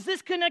how is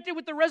this connected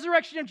with the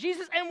resurrection of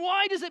Jesus? And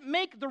why does it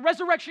make the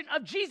resurrection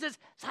of Jesus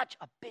such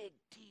a big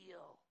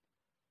deal?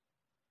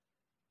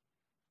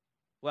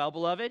 Well,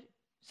 beloved,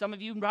 some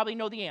of you probably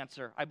know the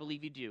answer. I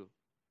believe you do.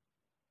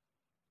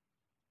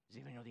 Does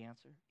anybody know the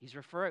answer?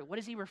 What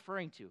is he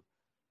referring to?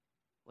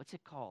 What's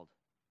it called?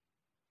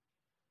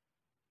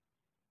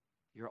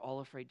 You're all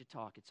afraid to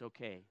talk. It's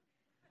okay.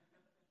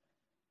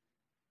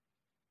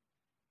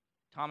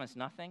 Thomas,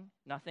 nothing?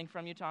 Nothing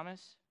from you,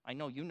 Thomas? I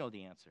know you know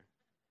the answer.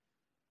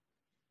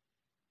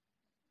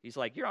 He's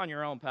like, you're on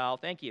your own, pal.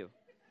 Thank you.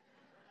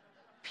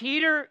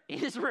 Peter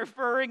is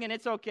referring, and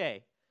it's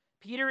okay.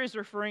 Peter is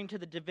referring to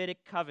the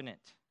Davidic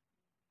covenant.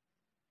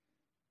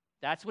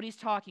 That's what he's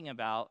talking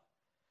about.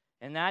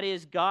 And that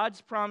is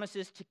God's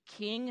promises to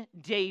King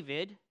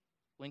David,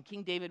 when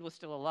King David was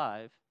still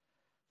alive,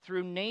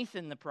 through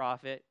Nathan the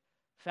prophet,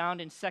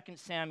 found in 2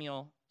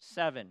 Samuel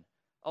 7.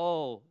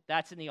 Oh,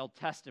 that's in the Old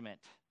Testament.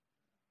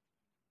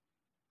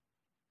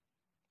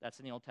 That's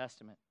in the Old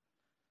Testament.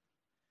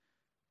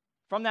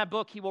 From that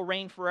book, He Will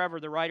Reign Forever,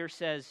 the writer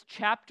says,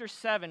 chapter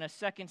 7 of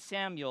 2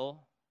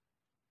 Samuel,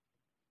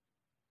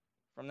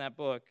 from that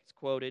book, it's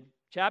quoted,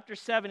 chapter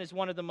 7 is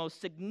one of the most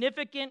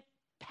significant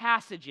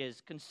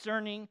passages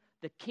concerning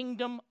the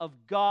kingdom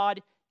of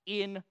God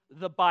in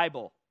the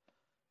Bible.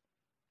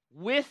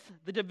 With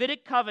the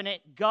Davidic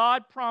covenant,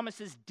 God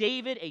promises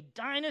David a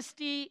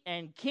dynasty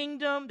and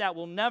kingdom that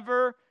will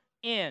never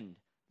end.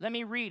 Let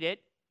me read it.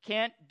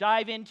 Can't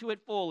dive into it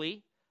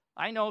fully.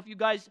 I know if you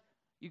guys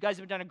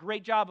have done a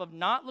great job of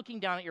not looking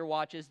down at your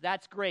watches.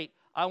 That's great.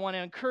 I want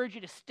to encourage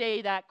you to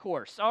stay that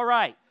course. All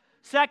right.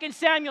 2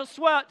 Samuel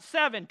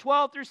 7,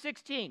 12 through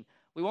 16.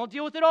 We won't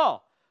deal with it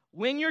all.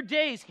 When your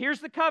days,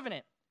 here's the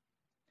covenant,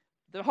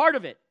 the heart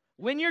of it.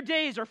 When your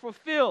days are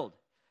fulfilled,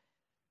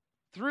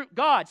 through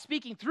God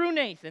speaking through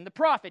Nathan, the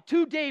prophet,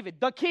 to David,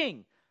 the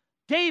king.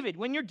 David,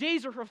 when your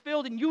days are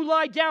fulfilled and you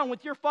lie down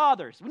with your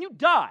fathers, when you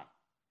die,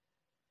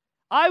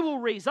 I will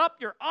raise up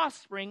your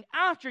offspring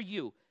after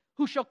you,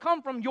 who shall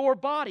come from your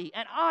body,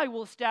 and I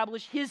will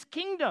establish his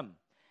kingdom.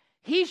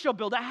 He shall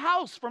build a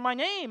house for my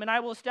name, and I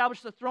will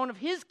establish the throne of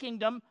his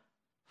kingdom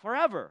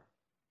forever.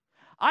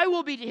 I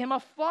will be to him a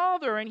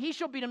father, and he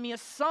shall be to me a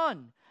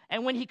son.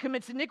 And when he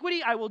commits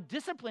iniquity, I will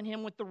discipline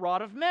him with the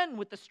rod of men,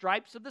 with the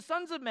stripes of the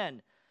sons of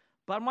men.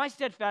 But my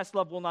steadfast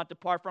love will not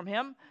depart from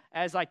him,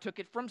 as I took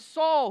it from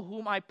Saul,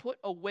 whom I put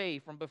away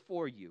from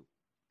before you.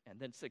 And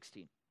then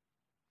 16.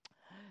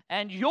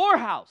 And your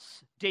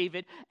house,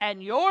 David,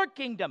 and your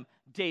kingdom,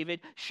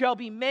 David, shall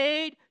be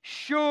made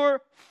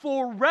sure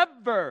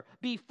forever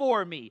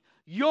before me.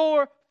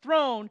 Your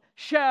throne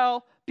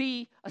shall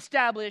be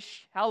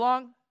established, how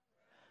long?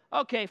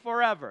 Okay,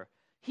 forever.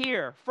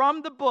 Here,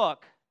 from the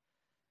book,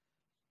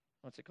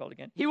 what's it called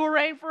again? He will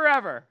reign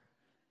forever.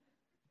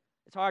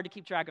 It's hard to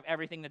keep track of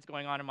everything that's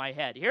going on in my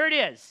head. Here it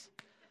is.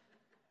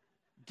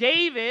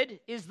 David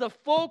is the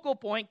focal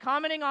point,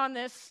 commenting on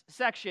this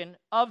section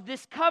of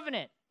this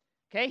covenant.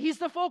 Okay, he's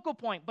the focal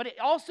point, but it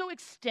also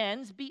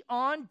extends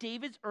beyond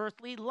David's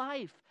earthly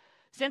life,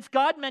 since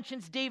God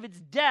mentions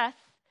David's death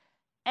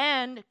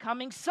and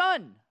coming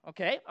son.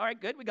 Okay, all right,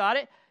 good, we got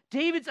it.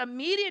 David's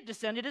immediate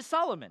descendant is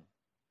Solomon,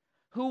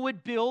 who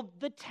would build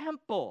the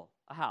temple,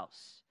 a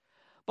house.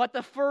 But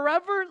the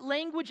forever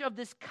language of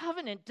this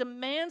covenant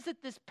demands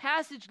that this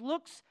passage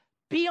looks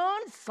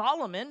beyond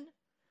Solomon.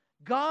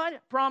 God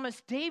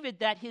promised David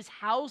that his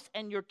house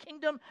and your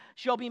kingdom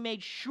shall be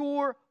made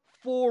sure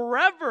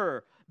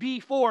forever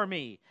before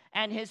me,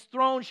 and his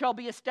throne shall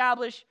be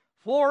established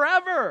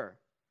forever.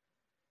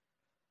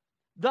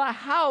 The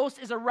house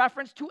is a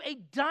reference to a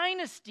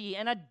dynasty,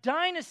 and a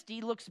dynasty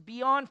looks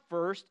beyond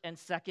first and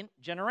second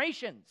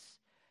generations.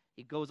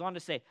 He goes on to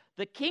say,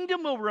 the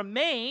kingdom will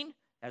remain,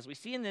 as we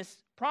see in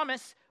this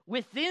promise,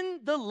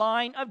 within the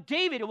line of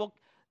David.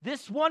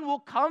 This one will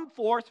come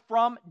forth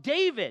from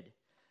David.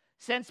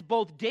 Since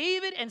both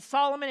David and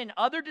Solomon and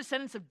other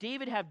descendants of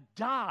David have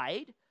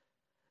died,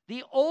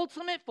 the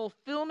ultimate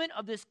fulfillment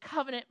of this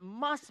covenant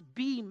must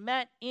be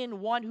met in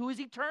one who is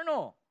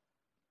eternal.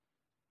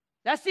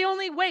 That's the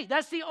only way.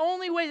 That's the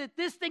only way that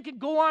this thing can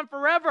go on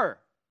forever.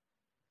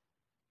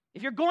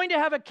 If you're going to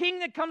have a king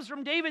that comes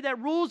from David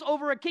that rules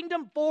over a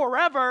kingdom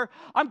forever,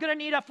 I'm going to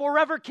need a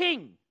forever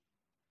king.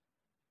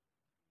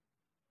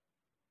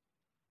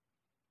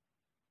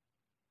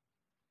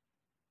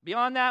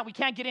 Beyond that, we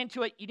can't get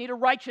into it. You need a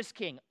righteous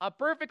king, a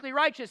perfectly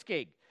righteous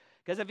king.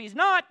 Because if he's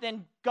not,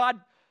 then God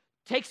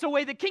takes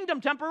away the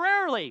kingdom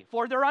temporarily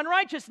for their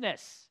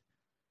unrighteousness.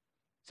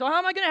 So how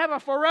am I going to have a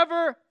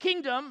forever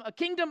kingdom, a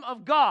kingdom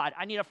of God?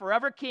 I need a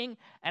forever king,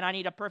 and I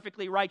need a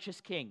perfectly righteous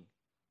king.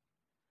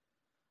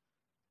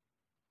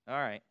 All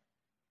right.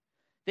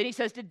 Then he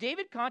says, did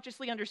David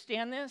consciously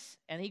understand this?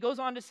 And he goes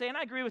on to say, and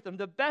I agree with him,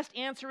 the best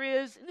answer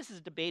is, and this is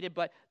debated,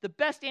 but the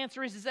best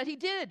answer is that he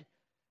did.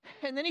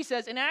 And then he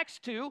says in Acts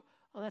 2,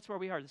 oh, that's where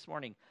we are this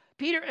morning.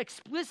 Peter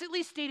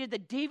explicitly stated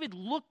that David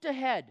looked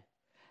ahead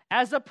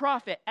as a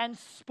prophet and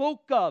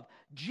spoke of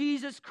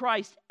Jesus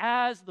Christ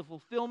as the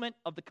fulfillment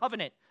of the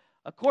covenant.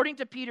 According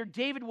to Peter,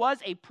 David was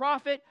a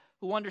prophet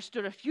who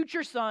understood a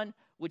future son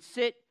would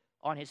sit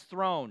on his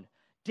throne.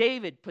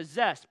 David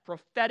possessed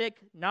prophetic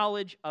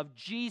knowledge of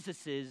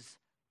Jesus'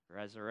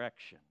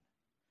 resurrection,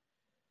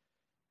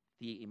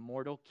 the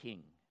immortal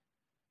king.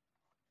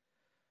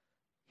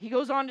 He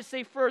goes on to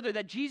say further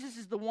that Jesus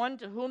is the one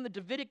to whom the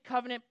Davidic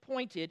covenant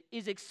pointed,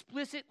 is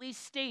explicitly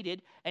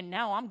stated, and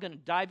now I'm going to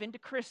dive into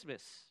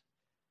Christmas.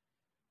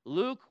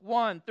 Luke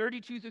 1,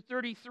 32 through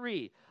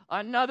 33,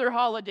 another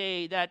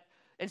holiday that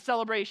and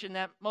celebration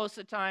that most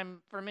of the time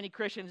for many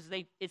Christians,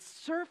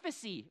 it's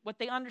surfacey, what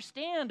they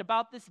understand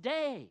about this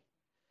day.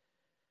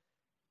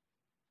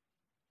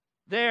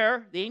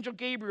 There, the angel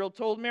Gabriel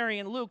told Mary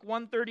in Luke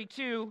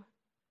 1:32,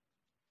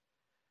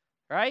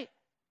 right?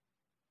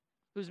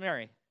 Who's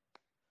Mary?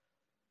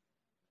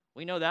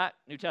 We know that,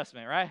 New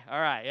Testament, right? All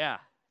right, yeah.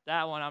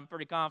 That one, I'm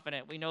pretty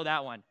confident. We know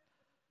that one.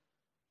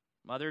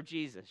 Mother of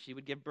Jesus. She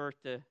would give birth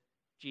to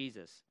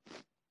Jesus.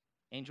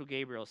 Angel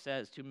Gabriel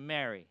says to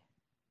Mary,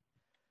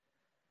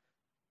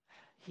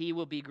 he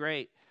will be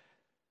great.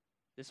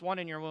 This one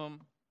in your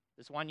womb,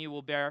 this one you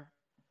will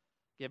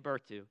give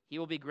birth to. He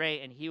will be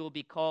great, and he will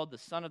be called the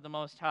Son of the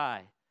Most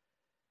High.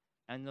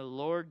 And the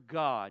Lord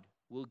God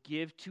will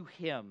give to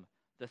him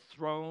the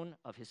throne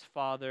of his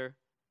father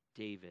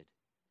David.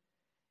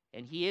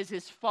 And he is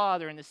his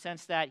father in the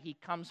sense that he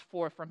comes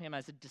forth from him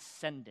as a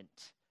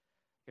descendant.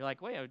 You're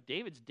like, wait,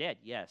 David's dead.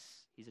 Yes,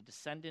 he's a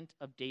descendant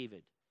of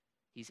David.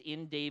 He's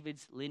in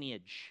David's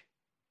lineage.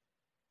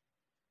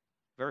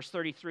 Verse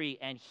 33,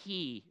 and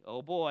he,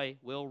 oh boy,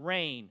 will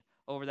reign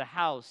over the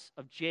house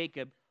of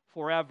Jacob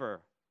forever,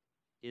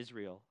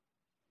 Israel.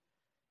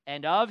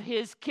 And of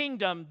his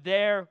kingdom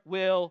there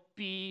will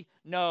be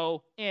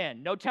no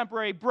end. No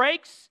temporary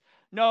breaks,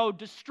 no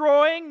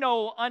destroying,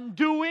 no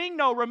undoing,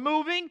 no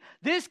removing.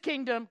 This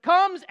kingdom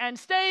comes and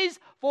stays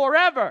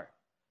forever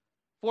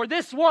for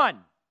this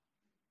one,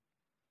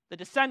 the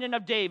descendant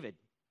of David.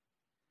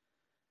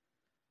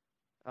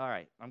 All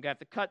right,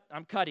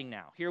 I'm cutting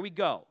now. Here we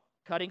go.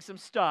 Cutting some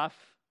stuff.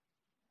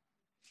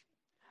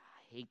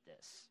 I hate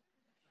this.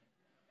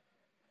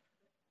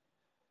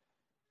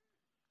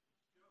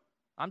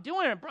 I'm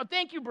doing it.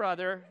 Thank you,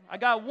 brother. I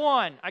got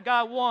one.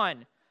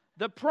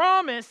 The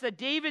promise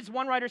that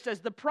one writer says,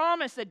 the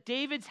promise that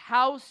David's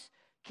house,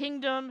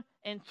 kingdom,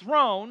 and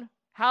throne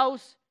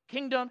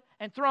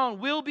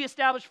will be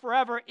established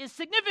forever is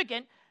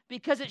significant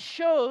because it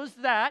shows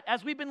that,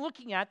 as we've been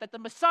looking at, that the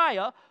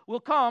Messiah will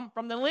come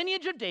from the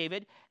lineage of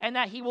David and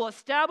that he will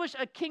establish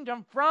a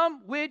kingdom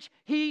from which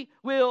he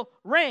will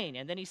reign.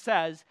 And then he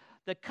says,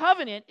 the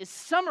covenant is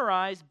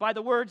summarized by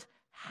the words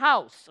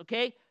house,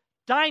 okay?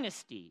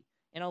 Dynasty,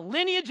 in a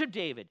lineage of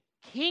David,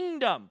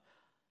 kingdom.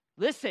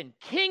 Listen,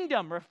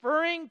 kingdom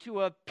referring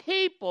to a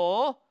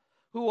people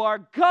who are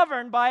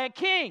governed by a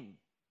king.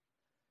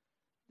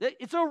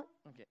 It's a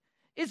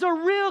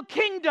real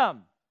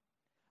kingdom.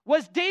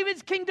 Was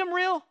David's kingdom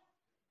real?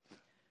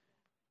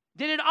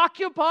 Did it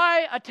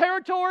occupy a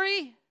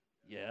territory?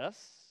 Yes.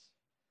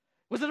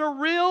 Was it a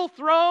real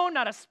throne,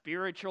 not a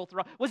spiritual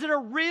throne? Was it a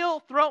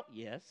real throne?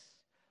 Yes.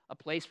 A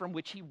place from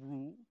which he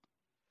ruled.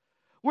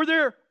 Were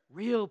there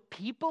real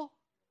people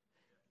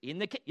in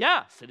the kingdom?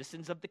 Yeah,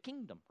 citizens of the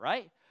kingdom,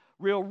 right?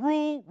 Real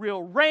rule,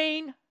 real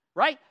reign,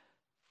 right?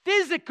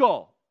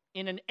 Physical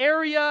in an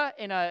area,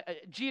 in a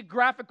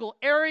geographical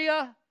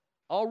area,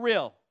 all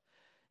real.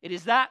 It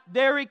is that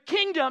very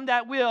kingdom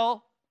that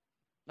will,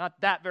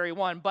 not that very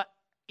one, but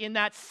in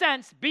that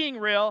sense, being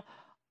real,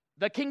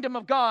 the kingdom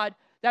of God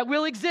that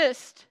will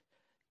exist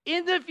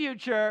in the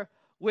future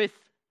with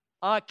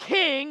a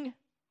king.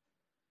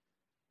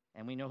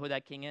 And we know who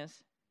that king is,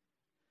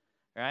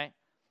 right?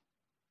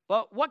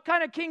 But what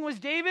kind of king was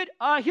David?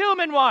 A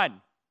human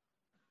one.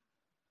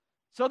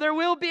 So there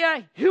will be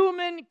a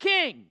human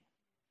king.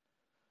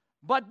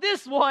 But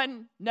this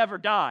one never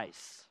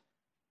dies.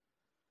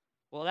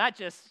 Well, that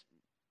just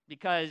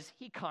because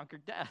he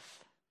conquered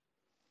death.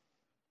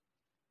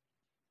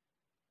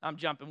 I'm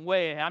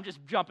just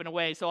jumping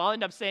away, so I'll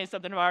end up saying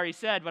something I've already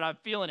said, but I'm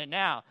feeling it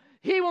now.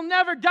 He will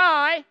never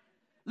die.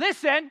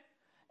 Listen,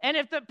 and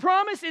if the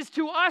promise is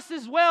to us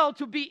as well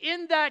to be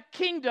in that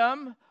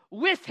kingdom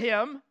with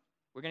him,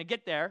 we're going to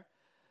get there,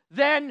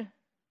 then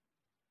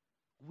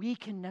we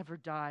can never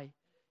die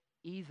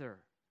either.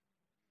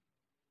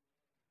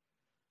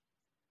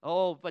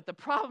 Oh, but the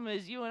problem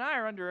is you and I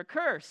are under a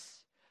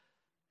curse.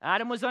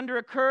 Adam was under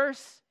a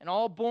curse, and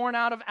all born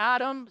out of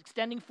Adam,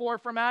 extending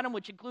forth from Adam,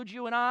 which includes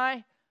you and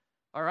I,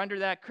 are under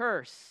that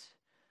curse.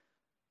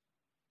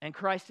 And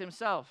Christ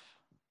himself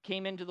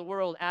came into the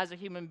world as a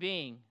human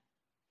being.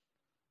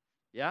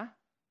 Yeah?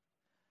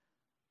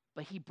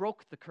 But he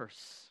broke the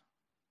curse.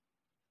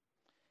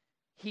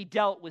 He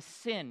dealt with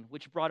sin,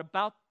 which brought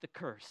about the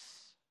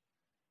curse.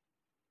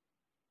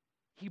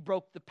 He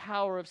broke the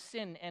power of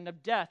sin and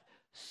of death,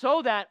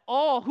 so that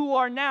all who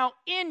are now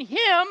in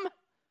him,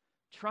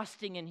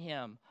 trusting in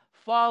him,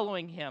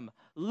 following him,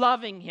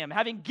 loving him,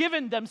 having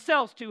given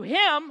themselves to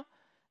him,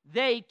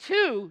 they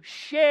too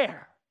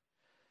share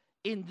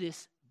in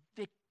this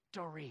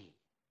victory.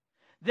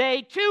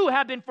 They too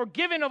have been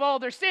forgiven of all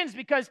their sins,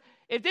 because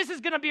if this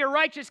is going to be a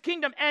righteous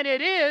kingdom, and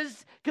it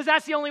is, because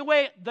that's the only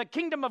way the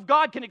kingdom of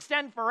God can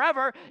extend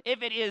forever,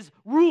 if it is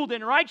ruled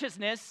in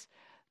righteousness,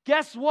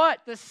 guess what?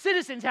 The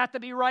citizens have to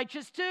be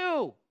righteous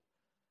too.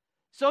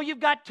 So you've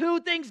got two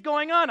things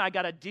going on. I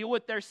got to deal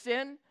with their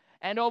sin,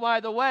 and oh, by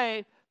the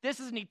way, this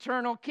is an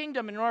eternal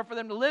kingdom. In order for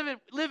them to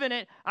live in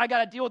it, I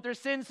got to deal with their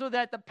sin so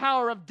that the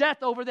power of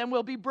death over them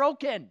will be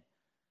broken.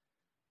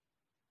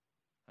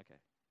 Okay,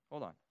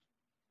 hold on.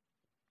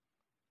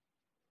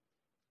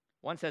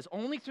 One says,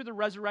 only through the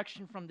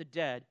resurrection from the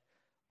dead,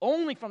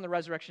 only from the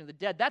resurrection of the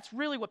dead. That's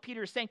really what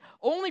Peter is saying.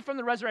 Only from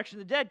the resurrection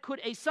of the dead could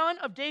a son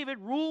of David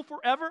rule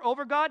forever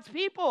over God's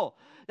people.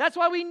 That's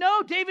why we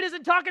know David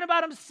isn't talking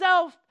about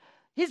himself.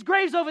 His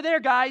grave's over there,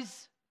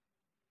 guys.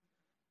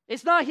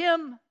 It's not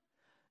him.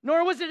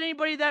 Nor was it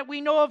anybody that we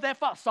know of that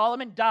fought.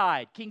 Solomon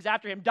died. Kings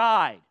after him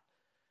died.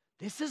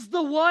 This is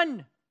the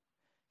one.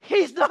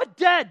 He's not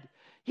dead.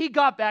 He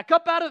got back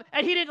up out of,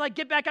 and he didn't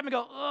get back up and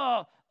go,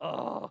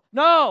 oh.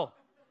 No.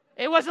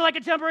 It wasn't like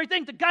a temporary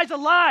thing. The guy's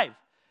alive.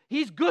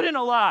 He's good and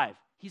alive.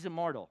 He's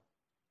immortal.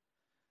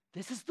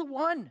 This is the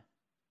one.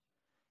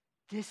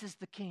 This is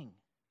the king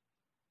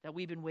that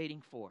we've been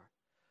waiting for,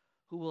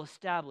 who will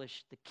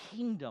establish the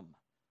kingdom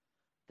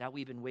that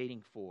we've been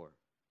waiting for.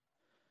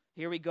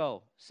 Here we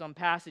go. Some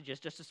passages,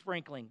 just a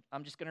sprinkling.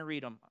 I'm just going to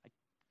read them,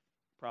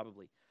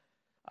 probably.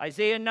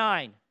 Isaiah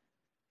 9.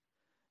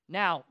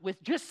 Now,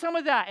 with just some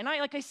of that, and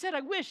like I said,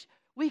 I wish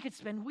we could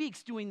spend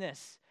weeks doing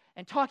this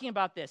and talking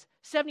about this.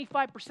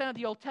 75% of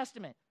the Old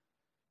Testament.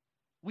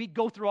 We'd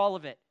go through all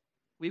of it.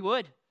 We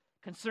would,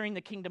 concerning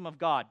the kingdom of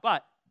God.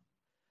 But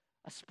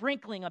a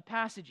sprinkling of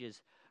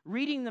passages,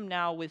 reading them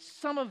now with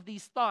some of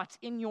these thoughts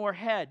in your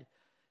head.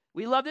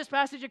 We love this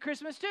passage at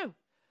Christmas too.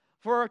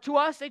 For to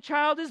us a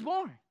child is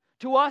born.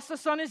 To us a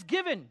son is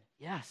given.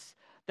 Yes,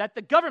 that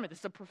the government, this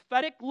is a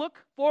prophetic look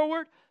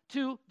forward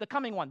to the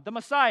coming one, the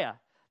Messiah.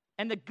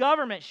 And the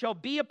government shall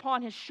be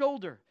upon his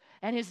shoulder.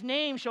 And his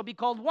name shall be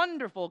called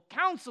Wonderful,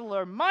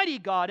 Counselor, Mighty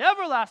God,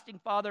 Everlasting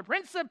Father,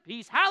 Prince of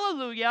Peace.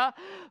 Hallelujah.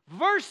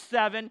 Verse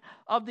 7,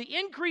 of the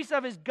increase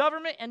of his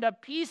government and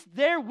of peace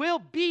there will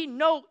be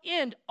no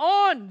end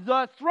on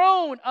the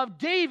throne of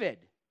David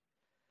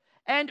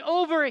and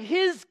over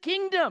his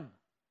kingdom,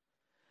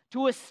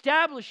 to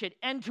establish it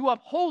and to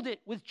uphold it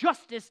with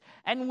justice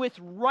and with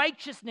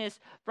righteousness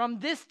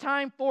from this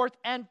time forth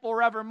and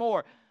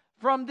forevermore.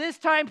 From this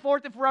time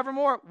forth and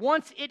forevermore,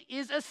 once it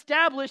is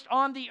established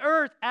on the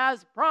earth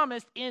as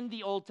promised in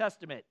the Old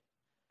Testament.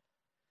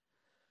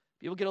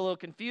 People get a little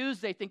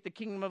confused. They think the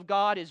kingdom of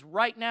God is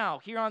right now,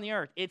 here on the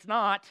earth. It's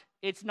not.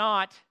 It's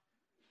not.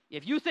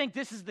 If you think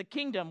this is the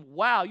kingdom,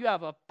 wow, you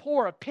have a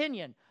poor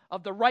opinion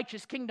of the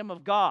righteous kingdom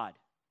of God.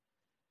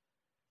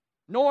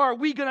 Nor are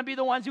we going to be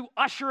the ones who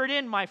usher it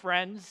in, my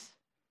friends.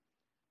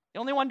 The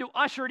only one to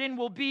usher it in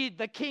will be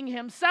the king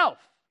himself,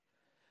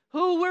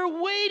 who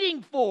we're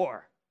waiting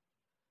for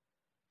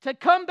to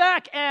come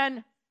back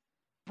and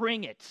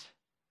bring it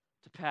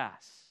to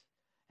pass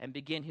and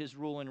begin his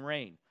rule and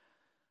reign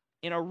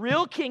in a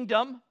real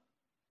kingdom,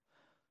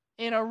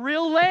 in a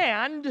real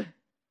land,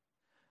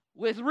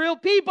 with real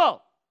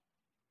people,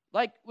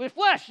 like with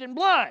flesh and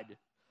blood,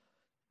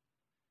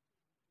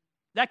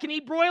 that can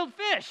eat broiled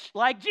fish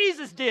like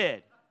Jesus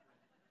did.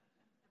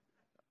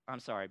 I'm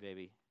sorry,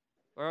 baby.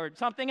 Or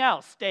something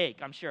else, steak,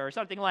 I'm sure, or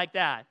something like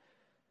that.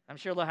 I'm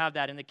sure they'll have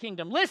that in the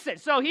kingdom. Listen,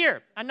 so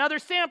here, another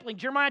sampling,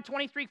 Jeremiah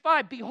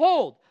 23:5.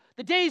 Behold,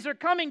 the days are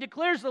coming,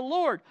 declares the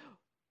Lord,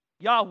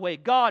 Yahweh,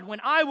 God, when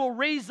I will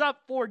raise up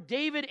for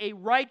David a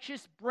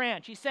righteous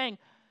branch. He's saying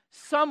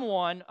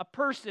someone, a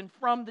person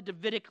from the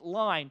Davidic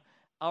line,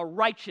 a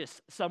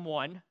righteous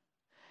someone.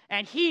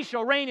 And he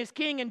shall reign as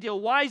king and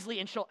deal wisely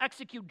and shall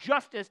execute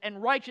justice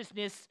and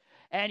righteousness.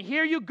 And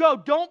here you go.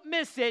 Don't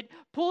miss it.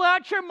 Pull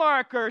out your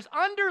markers.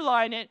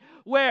 Underline it.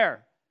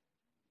 Where?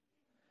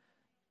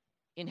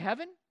 In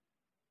heaven?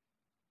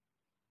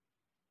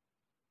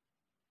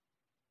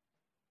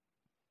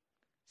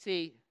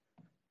 See,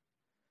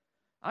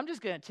 I'm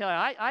just going to tell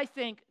you, I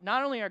think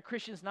not only are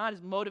Christians not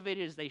as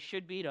motivated as they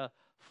should be to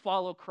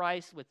follow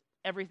Christ with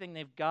everything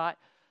they've got,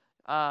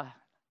 and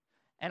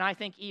I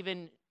think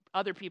even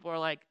other people are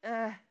like,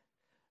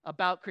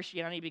 about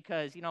Christianity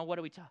because, what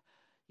do we talk?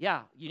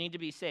 Yeah, you need to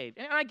be saved.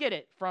 And I get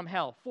it, from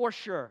hell, for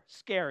sure.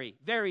 Scary,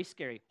 very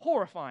scary,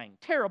 horrifying,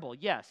 terrible,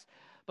 yes.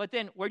 But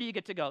then where do you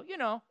get to go?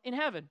 In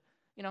heaven.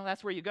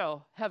 That's where you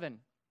go. Heaven.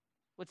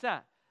 What's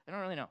that? I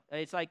don't really know.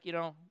 It's like,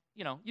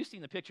 you've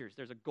seen the pictures.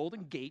 There's a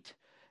golden gate,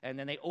 and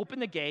then they open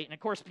the gate, and of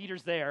course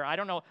Peter's there. I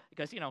don't know,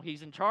 because,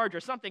 he's in charge or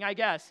something, I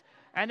guess.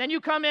 And then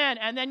you come in,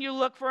 and then you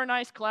look for a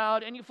nice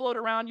cloud, and you float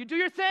around. You do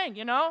your thing,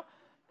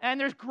 And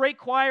there's great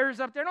choirs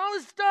up there and all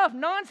this stuff.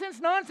 Nonsense.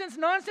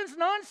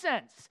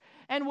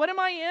 And what am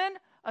I in?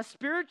 A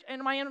spirit?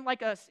 Am I in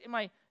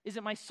is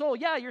it my soul?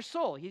 Yeah, your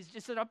soul. He's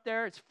just up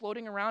there. It's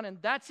floating around, and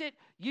that's it.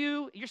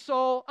 You, your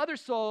soul, other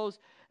souls.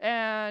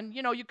 And,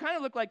 you kind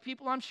of look like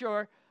people, I'm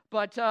sure,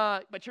 but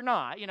you're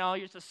not. You're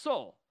just a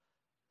soul.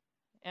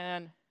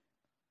 And,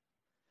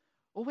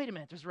 wait a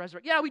minute, there's a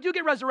resurrection. Yeah, we do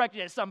get resurrected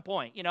at some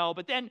point,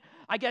 but then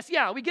I guess,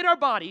 we get our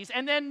bodies,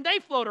 and then they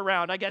float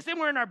around, I guess. Then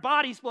we're in our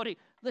bodies floating.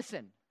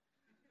 Listen,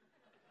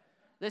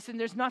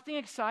 there's nothing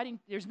exciting.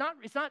 It's not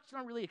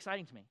really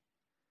exciting to me.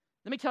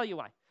 Let me tell you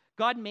why.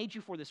 God made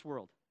you for this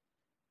world.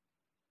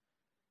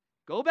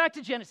 Go back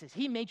to Genesis.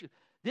 He made you.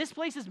 This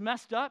place is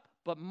messed up,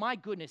 but my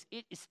goodness,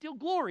 it is still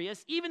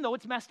glorious, even though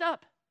it's messed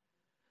up.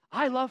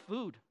 I love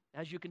food,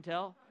 as you can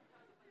tell.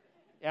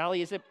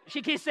 Allie,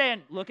 she keeps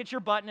saying, look at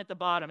your button at the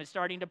bottom. It's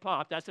starting to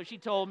pop. That's what she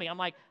told me. I'm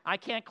like, I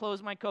can't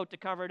close my coat to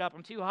cover it up.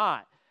 I'm too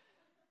hot.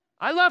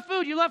 I love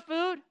food. You love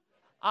food?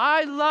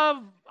 I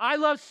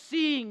love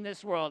seeing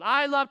this world.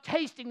 I love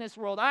tasting this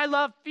world. I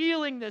love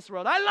feeling this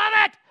world. I love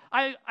it.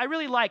 I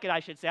really like it, I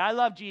should say. I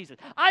love Jesus.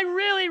 I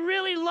really,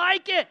 really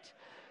like it.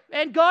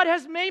 And God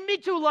has made me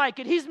to like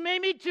it. He's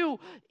made me to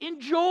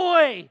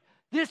enjoy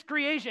this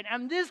creation.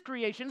 And this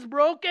creation's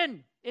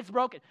broken. It's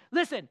broken.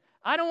 Listen,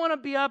 I don't want to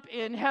be up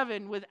in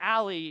heaven with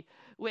Allie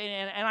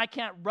and I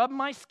can't rub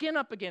my skin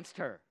up against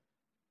her.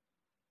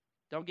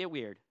 Don't get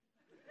weird.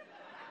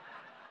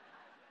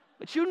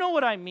 But you know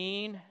what I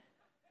mean.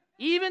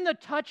 Even the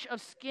touch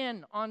of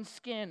skin on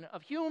skin,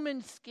 of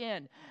human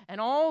skin,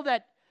 and all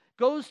that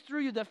goes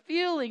through you, the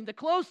feeling, the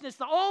closeness,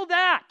 all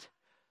that.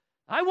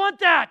 I want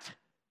that.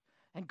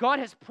 And God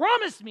has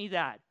promised me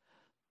that.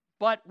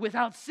 But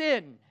without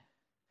sin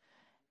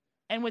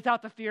and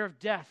without the fear of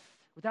death,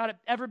 without it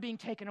ever being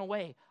taken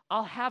away,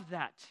 I'll have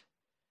that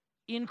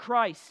in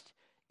Christ,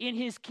 in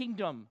His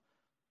kingdom,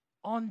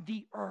 on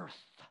the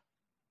earth.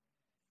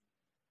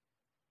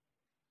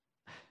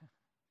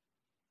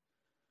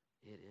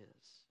 It is.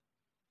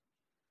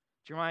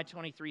 Jeremiah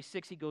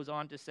 23:6, he goes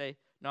on to say,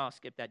 no, I'll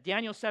skip that.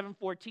 Daniel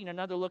 7:14,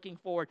 another looking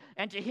forward.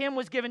 And to him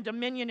was given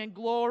dominion and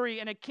glory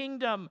and a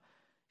kingdom.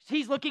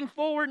 He's looking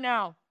forward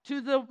now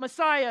to the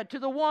Messiah, to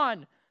the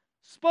one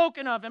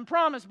spoken of and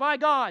promised by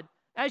God.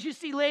 As you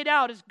see laid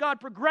out, as God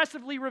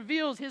progressively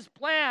reveals His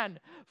plan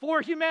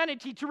for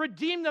humanity to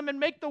redeem them and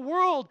make the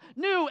world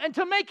new and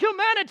to make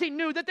humanity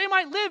new, that they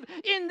might live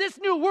in this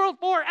new world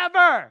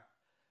forever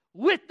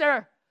with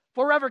their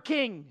forever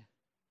King.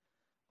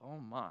 Oh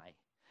my.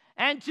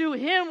 And to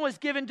Him was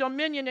given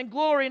dominion and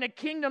glory and a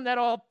kingdom that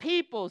all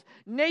peoples,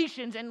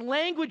 nations, and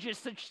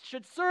languages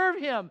should serve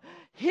Him.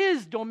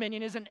 His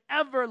dominion is an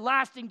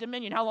everlasting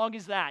dominion. How long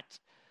is that?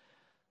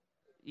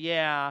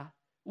 Yeah.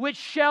 Which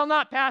shall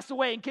not pass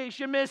away, in case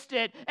you missed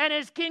it. And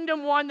His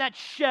kingdom one that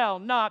shall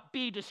not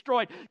be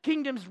destroyed.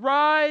 Kingdoms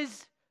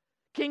rise,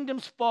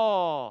 kingdoms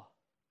fall.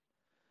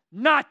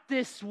 Not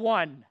this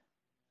one.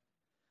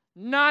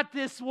 Not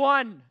this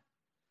one.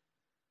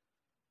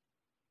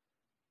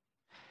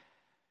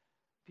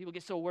 People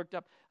get so worked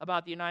up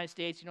about the United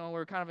States.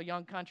 We're kind of a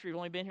young country. We've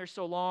only been here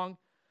so long.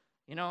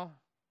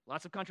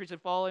 Lots of countries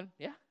have fallen.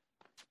 Yeah,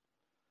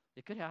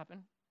 it could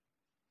happen.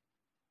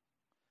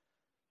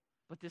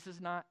 But this is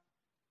not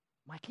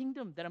my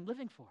kingdom that I'm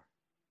living for.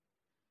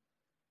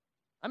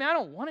 I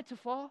don't want it to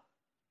fall.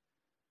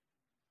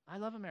 I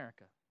love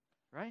America,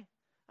 right?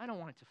 I don't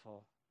want it to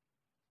fall.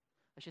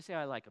 I should say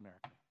I like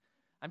America.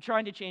 I'm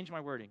trying to change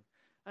my wording.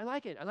 I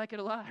like it. I like it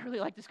a lot. I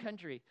really like this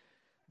country.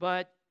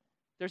 But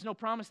there's no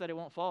promise that it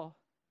won't fall.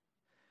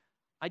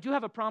 I do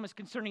have a promise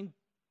concerning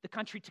the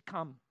country to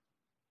come,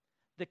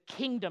 the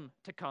kingdom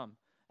to come,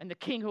 and the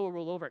king who will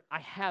rule over it. I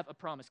have a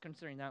promise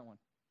concerning that one.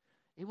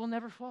 It will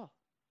never fall.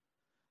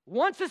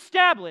 Once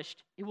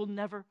established, it will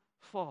never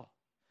fall.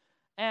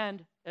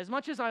 And as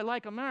much as I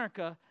like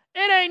America,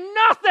 it ain't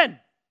nothing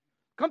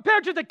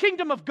compared to the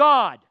kingdom of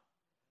God.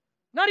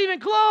 Not even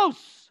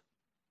close.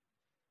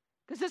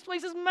 Because this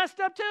place is messed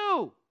up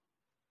too.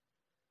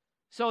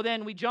 So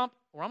then we jump.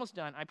 We're almost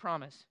done, I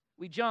promise.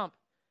 We jump.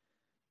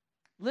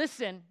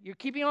 Listen, you're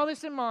keeping all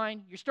this in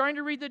mind. You're starting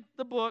to read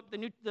the book,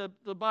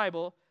 the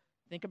Bible.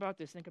 Think about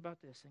this, think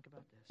about this, think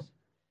about this.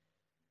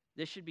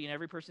 This should be in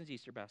every person's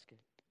Easter basket.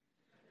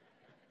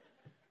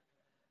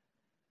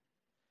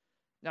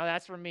 Now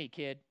that's for me,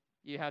 kid.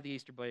 You have the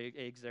Easter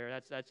eggs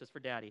there. That's just for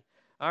Daddy.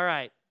 All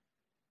right.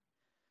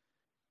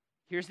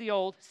 Here's the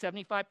old,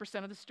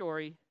 75% of the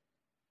story.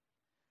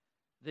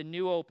 The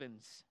new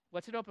opens.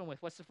 What's it open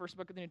with? What's the first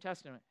book of the New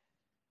Testament?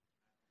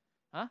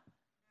 Huh?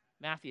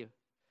 Matthew.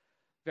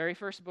 Very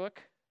first book.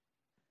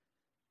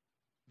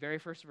 Very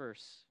first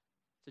verse.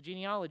 It's a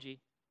genealogy,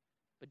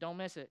 but don't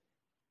miss it.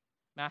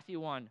 Matthew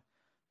 1,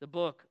 the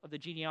book of the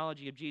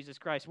genealogy of Jesus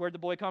Christ. Where'd the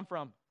boy come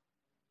from?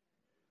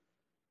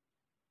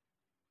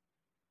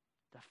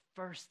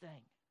 The first thing.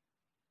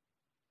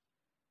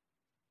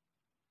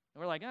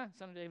 And we're like,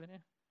 son of David.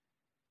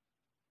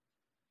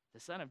 The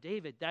son of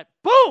David, that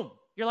boom!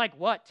 You're like,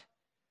 what?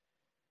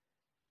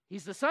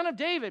 He's the son of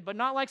David, but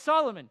not like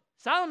Solomon.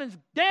 Solomon's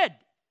dead.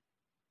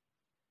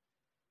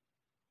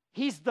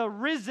 He's the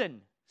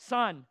risen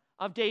son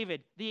of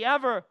David, the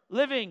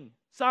ever-living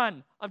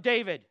son of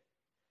David.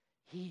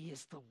 He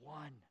is the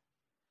one,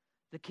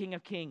 the King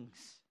of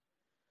Kings.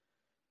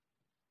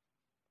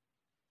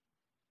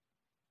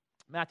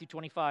 Matthew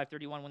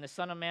 25:31, when the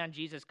Son of Man,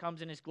 Jesus,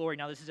 comes in his glory.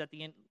 Now, this is at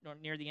the end,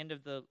 near the end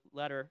of the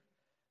letter,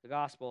 the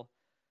gospel.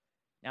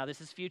 Now, this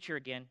is future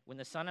again. When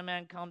the Son of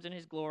Man comes in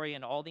his glory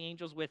and all the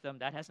angels with him,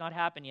 that has not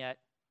happened yet,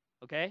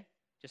 okay?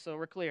 Just so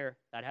we're clear,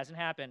 that hasn't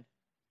happened.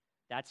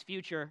 That's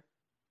future.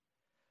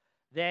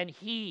 Then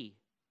he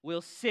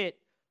will sit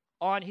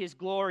on his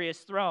glorious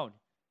throne,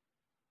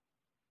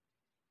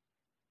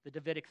 the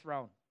Davidic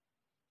throne.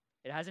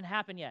 It hasn't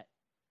happened yet.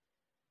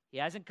 He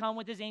hasn't come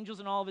with his angels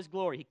in all of his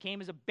glory. He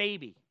came as a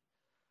baby,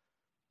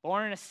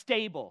 born in a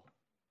stable,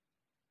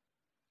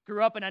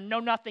 grew up in a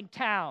know-nothing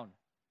town,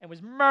 and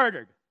was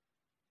murdered.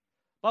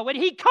 But when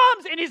he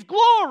comes in his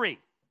glory,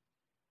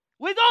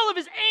 with all of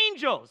his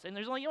angels, and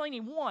you only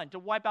need one to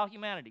wipe out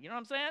humanity, you know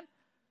what I'm saying?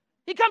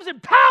 He comes in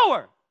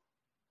power.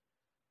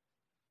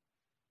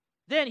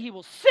 Then he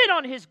will sit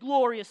on his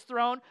glorious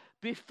throne.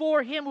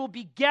 Before him will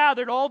be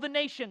gathered all the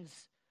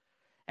nations.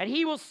 And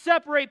he will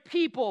separate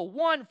people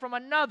one from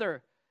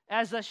another,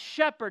 as a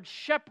shepherd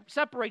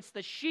separates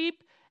the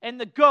sheep and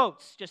the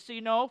goats. Just so you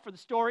know, for the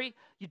story,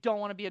 you don't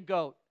want to be a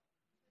goat.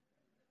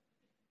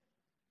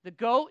 The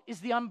goat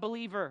is the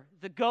unbeliever.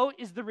 The goat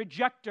is the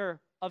rejecter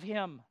of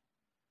him.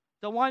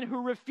 The one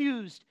who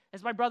refused,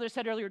 as my brother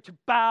said earlier, to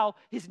bow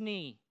his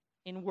knee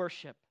in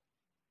worship.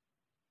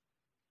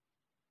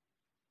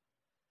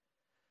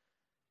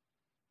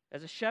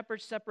 As a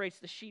shepherd separates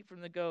the sheep from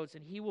the goats,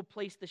 and he will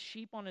place the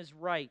sheep on his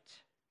right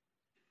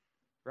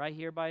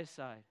here by his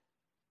side,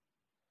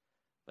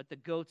 but the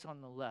goats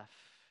on the left,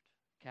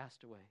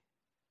 cast away.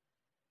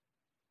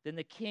 Then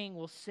the king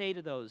will say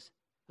to those,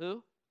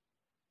 who?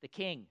 The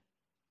king.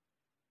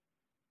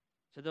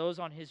 To those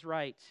on his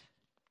right,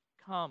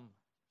 come,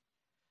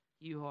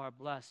 you who are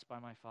blessed by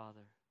my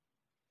Father.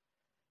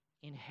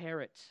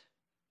 Inherit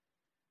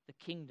the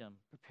kingdom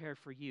prepared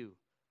for you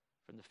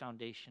from the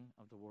foundation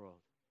of the world.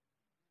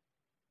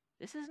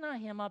 This is not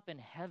him up in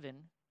heaven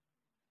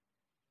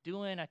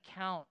doing a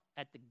count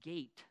at the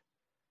gate.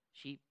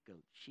 Sheep,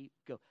 goat, sheep,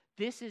 goat.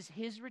 This is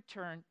his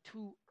return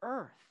to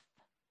earth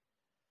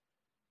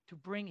to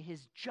bring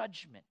his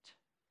judgment,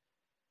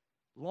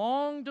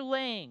 long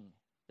delaying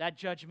that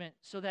judgment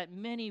so that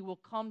many will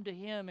come to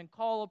him and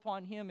call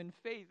upon him in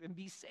faith and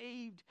be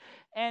saved,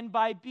 and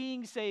by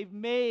being saved,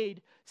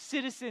 made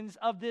citizens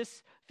of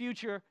this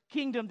future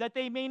kingdom, that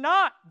they may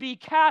not be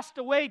cast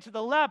away to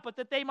the left, but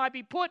that they might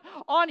be put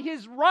on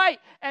his right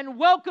and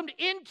welcomed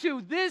into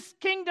this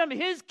kingdom,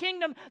 his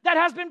kingdom that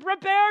has been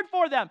prepared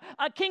for them,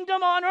 a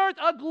kingdom on earth,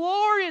 a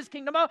glorious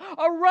kingdom,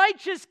 a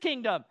righteous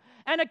kingdom,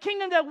 and a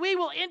kingdom that we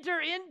will enter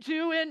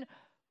into in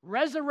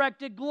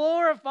resurrected,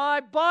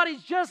 glorified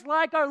bodies just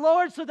like our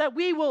Lord, so that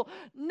we will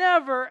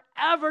never,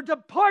 ever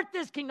depart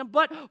this kingdom,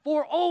 but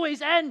for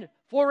always and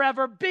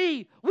forever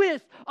be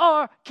with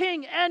our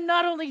King. And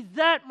not only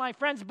that, my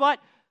friends,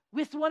 but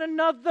with one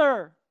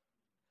another.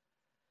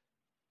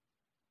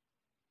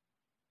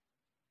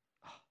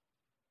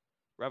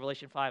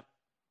 Revelation 5.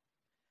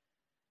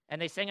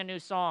 And they sang a new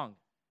song,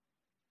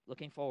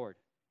 looking forward,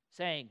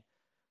 saying,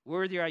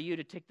 worthy are you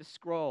to take the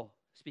scroll,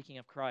 speaking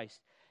of Christ,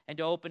 and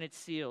to open its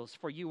seals,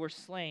 for you were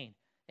slain,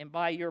 and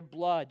by your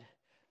blood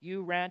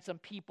you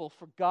ransomed people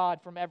for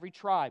God from every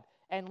tribe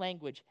and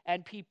language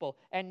and people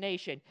and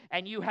nation,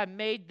 and you have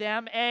made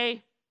them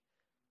a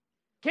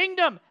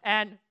kingdom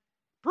and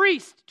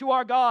priest to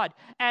our God,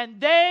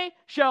 and they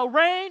shall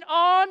reign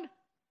on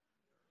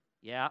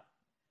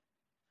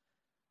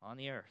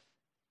the earth.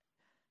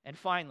 And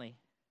finally,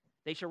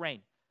 they shall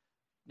reign.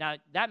 Now,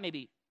 that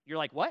maybe, you're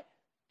like, what?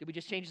 Did we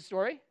just change the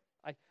story?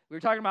 We were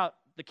talking about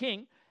the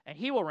king, and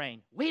he will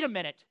reign. Wait a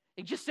minute.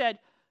 It just said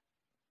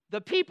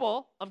the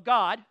people of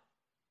God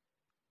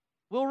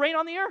will reign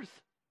on the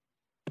earth.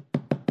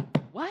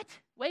 What?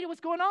 Wait,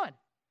 what's going on?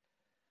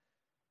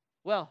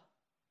 Well,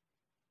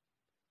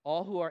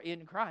 all who are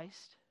in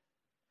Christ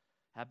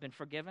have been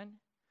forgiven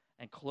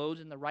and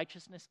clothed in the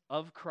righteousness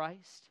of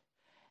Christ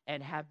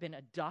and have been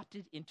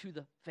adopted into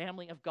the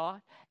family of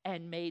God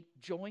and made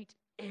joint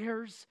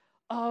heirs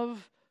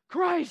of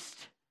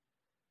Christ.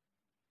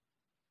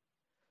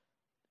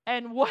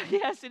 And what,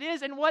 yes, it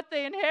is, and what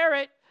they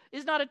inherit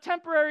is not a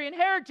temporary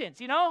inheritance,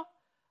 you know?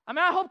 I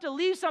mean, I hope to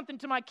leave something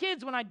to my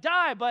kids when I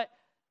die, but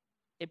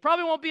it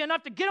probably won't be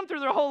enough to get them through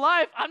their whole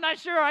life. I'm not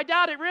sure. I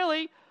doubt it,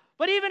 really.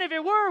 But even if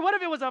it were, what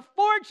if it was a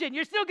fortune?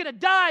 You're still going to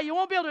die. You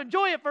won't be able to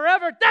enjoy it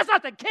forever. That's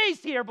not the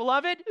case here,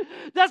 beloved.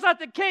 That's not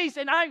the case.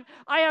 And I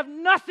have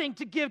nothing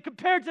to give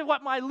compared to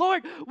what my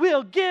Lord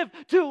will give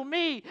to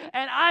me,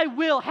 and I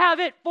will have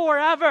it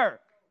forever.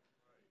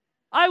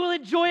 I will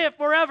enjoy it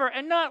forever,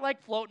 and not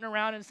like floating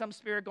around in some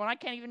spirit going, I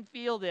can't even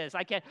feel this.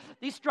 I can't.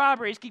 These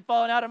strawberries keep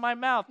falling out of my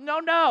mouth.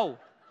 No.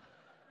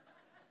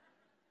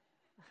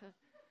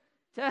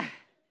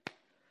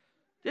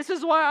 This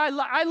is why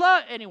I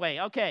love, anyway,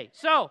 okay.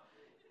 So,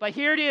 but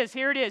here it is.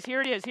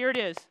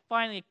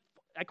 Finally,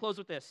 I close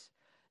with this.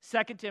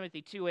 2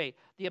 Timothy 2:8.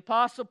 The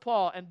Apostle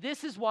Paul, and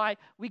this is why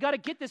we got to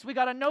get this, we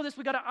got to know this,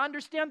 we got to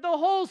understand the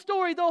whole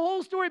story,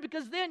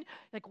 because then,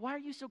 like, why are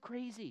you so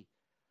crazy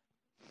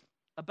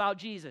about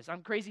Jesus?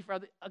 I'm crazy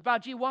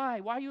about G.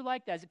 Why? Why are you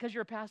like that? Is it because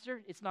you're a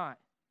pastor? It's not.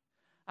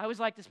 I was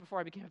like this before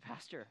I became a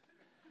pastor.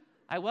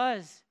 I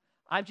was.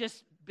 I've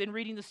just been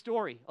reading the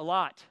story a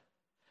lot.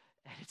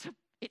 And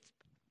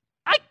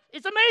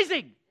it's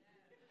amazing.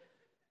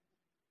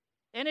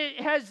 And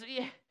it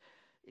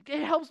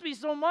helps me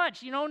so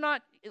much,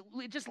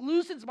 it just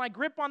loosens my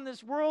grip on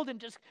this world and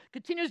just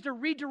continues to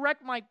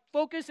redirect my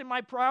focus and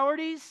my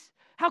priorities.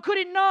 How could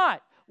it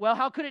not? Well,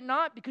 how could it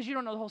not? Because you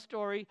don't know the whole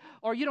story,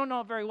 or you don't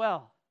know it very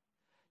well.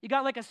 You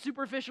got like a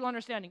superficial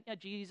understanding. Yeah,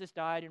 Jesus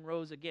died and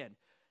rose again.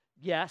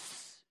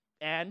 Yes,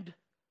 and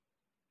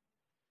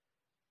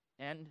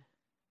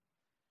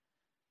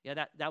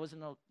yeah, that was in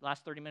the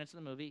last 30 minutes of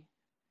the movie.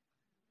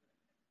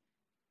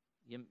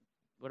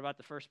 What about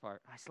the first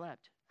part? I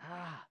slept.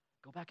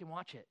 Go back and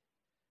watch it.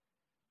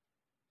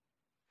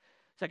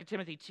 2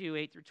 Timothy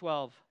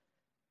 2:8-12.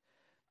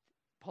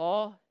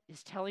 Paul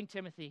is telling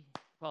Timothy,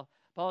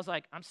 Paul's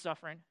like, I'm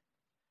suffering.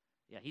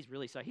 Yeah, he's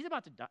really suffering. He's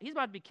about to die. He's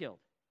about to be killed.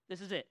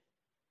 This is it.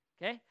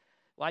 Okay?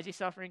 Why is he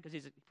suffering? Because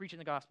he's preaching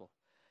the gospel.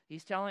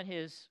 He's telling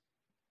his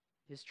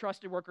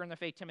trusted worker in the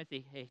faith,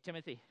 Timothy, hey,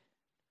 Timothy,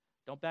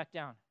 don't back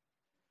down.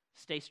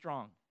 Stay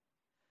strong.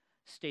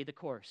 Stay the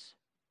course.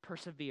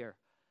 Persevere.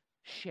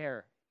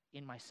 Share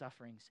in my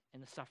sufferings,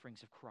 in the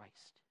sufferings of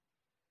Christ.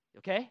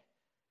 Okay?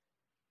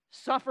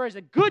 Suffer as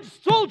a good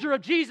soldier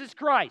of Jesus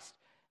Christ.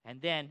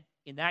 And then,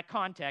 in that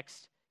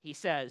context, he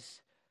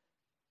says,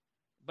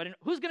 but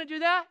who's going to do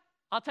that?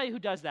 I'll tell you who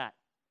does that.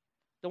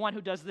 The one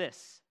who does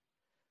this.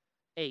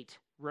 8,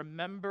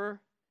 remember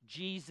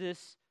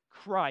Jesus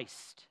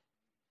Christ.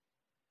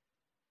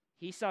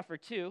 He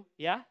suffered too,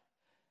 yeah?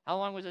 How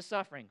long was his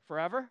suffering?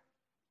 Forever?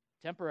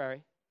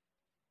 Temporary.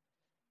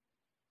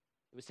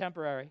 It was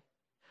temporary.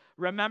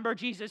 Remember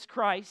Jesus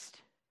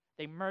Christ.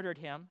 They murdered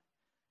him.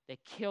 They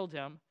killed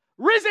him.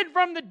 Risen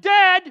from the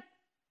dead.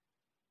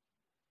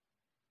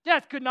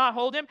 Death could not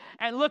hold him.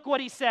 And look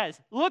what he says.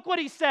 Look what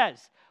he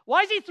says.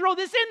 Why does he throw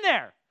this in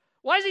there?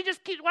 Why does he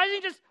just,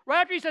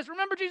 right after he says,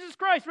 remember Jesus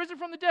Christ, risen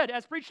from the dead,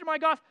 as preached in my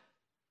gospel.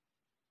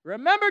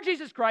 Remember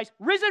Jesus Christ,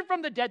 risen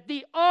from the dead,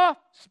 the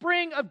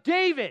offspring of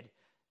David.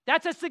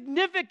 That's a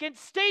significant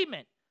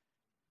statement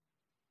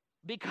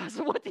because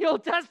of what the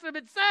Old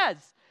Testament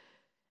says.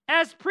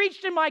 As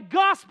preached in my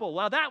gospel.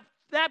 Well,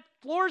 that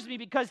floors me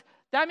because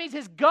that means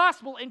his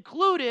gospel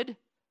included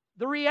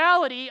the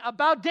reality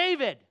about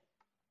David.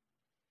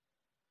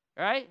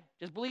 Right?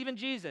 Just believe in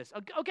Jesus.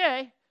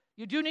 Okay,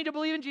 you do need to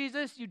believe in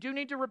Jesus. You do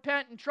need to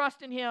repent and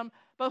trust in him.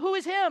 But who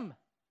is him?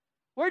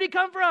 Where did he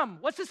come from?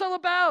 What's this all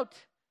about?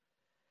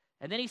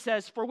 And then he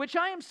says, for which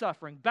I am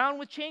suffering, bound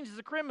with chains as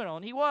a criminal.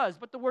 And he was,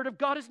 but the word of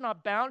God is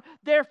not bound.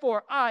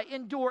 Therefore, I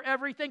endure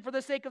everything for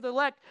the sake of the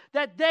elect,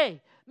 that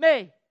they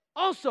may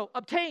also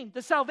obtain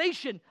the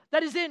salvation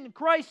that is in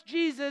Christ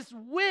Jesus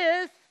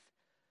with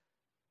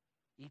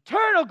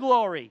eternal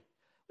glory.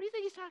 What do you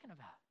think he's talking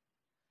about?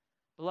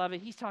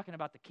 Beloved, he's talking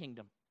about the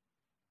kingdom.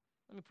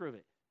 Let me prove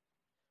it.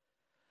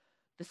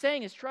 The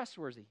saying is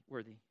trustworthy.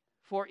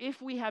 For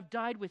if we have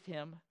died with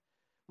him,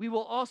 we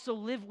will also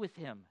live with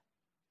him.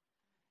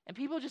 And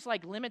people just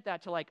limit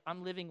that to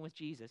I'm living with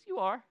Jesus. You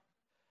are.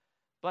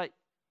 But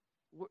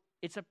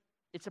it's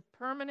a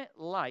permanent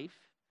life.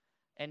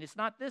 And it's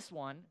not this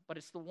one, but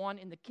it's the one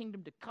in the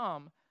kingdom to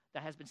come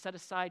that has been set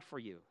aside for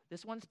you.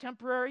 This one's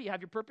temporary. You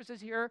have your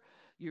purposes here,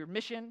 your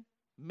mission,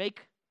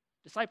 make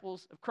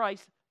disciples of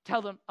Christ,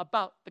 tell them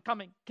about the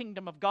coming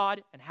kingdom of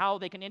God and how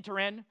they can enter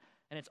in,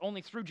 and it's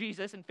only through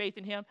Jesus and faith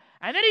in him.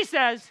 And then he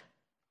says,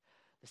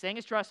 the saying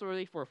is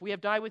trustworthy, for if we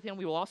have died with him,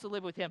 we will also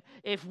live with him.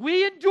 If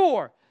we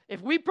endure,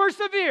 if we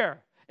persevere,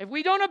 if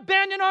we don't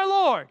abandon our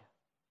Lord,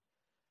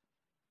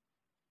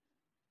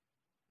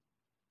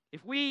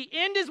 if we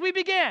end as we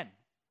began,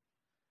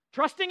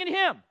 trusting in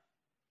him,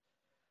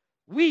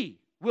 we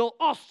will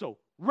also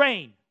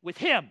reign with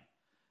him.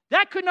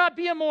 That could not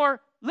be a more,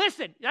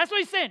 listen, that's what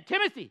he's saying,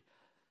 Timothy,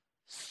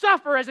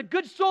 suffer as a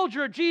good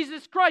soldier of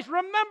Jesus Christ.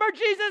 Remember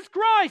Jesus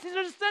Christ. He's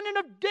a descendant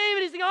of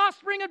David. He's the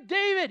offspring of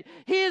David.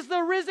 He is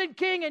the risen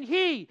king, and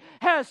he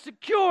has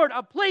secured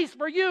a place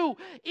for you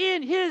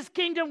in his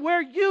kingdom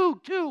where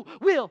you too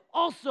will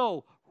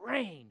also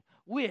reign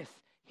with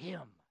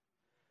him.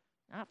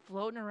 Not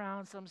floating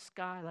around some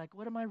sky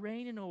what am I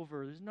reigning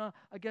over?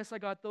 I guess I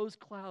got those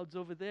clouds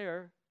over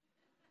there.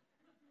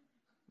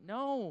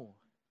 No,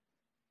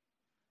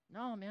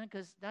 man,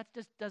 because that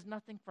just does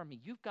nothing for me.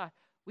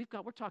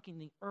 We're talking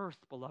the earth,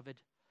 beloved.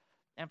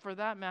 And for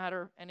that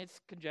matter, and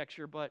it's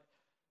conjecture, but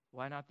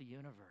why not the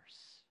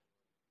universe?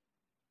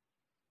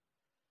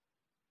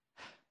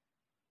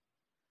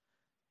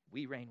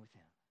 We reign with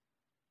him.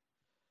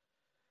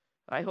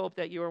 I hope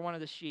that you are one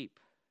of the sheep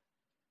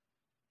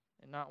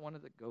and not one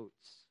of the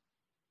goats.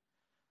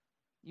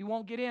 You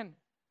won't get in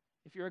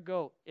if you're a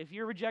goat. If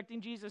you're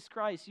rejecting Jesus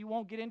Christ, you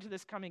won't get into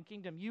this coming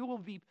kingdom. You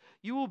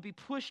will be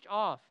pushed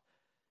off.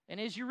 And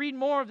as you read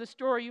more of the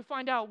story, you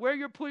find out where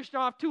you're pushed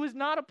off to is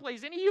not a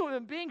place any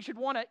human being should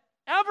want to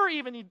ever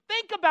even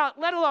think about,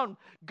 let alone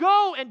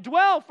go and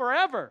dwell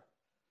forever.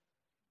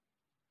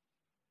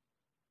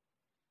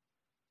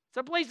 It's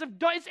a place of,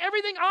 it's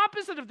everything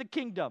opposite of the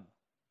kingdom.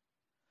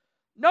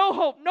 No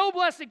hope, no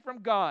blessing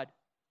from God.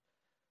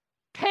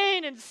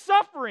 Pain and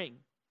suffering,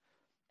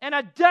 and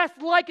a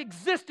death-like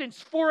existence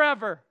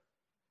forever.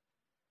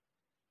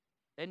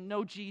 And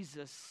no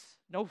Jesus,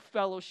 no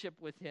fellowship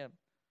with him,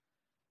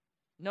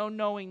 no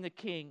knowing the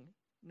King,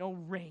 no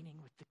reigning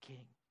with the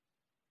King.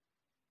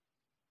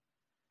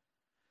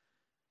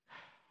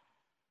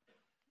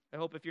 I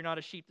hope if you're not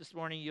a sheep this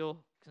morning,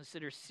 you'll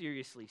consider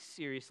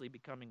seriously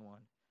becoming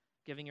one.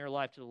 Giving your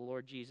life to the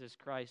Lord Jesus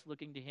Christ,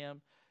 looking to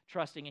him,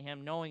 trusting in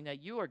him, knowing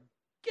that you are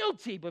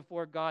guilty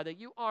before God, that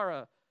you are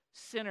a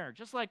sinner,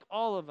 just like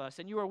all of us,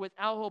 and you are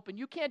without hope, and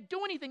you can't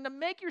do anything to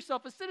make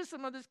yourself a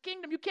citizen of this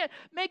kingdom. You can't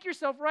make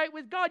yourself right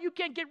with God. You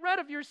can't get rid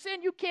of your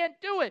sin. You can't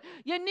do it.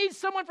 You need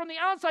someone from the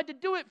outside to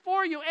do it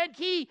for you, and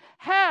he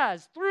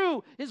has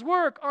through his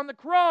work on the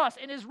cross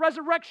and his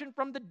resurrection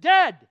from the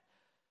dead.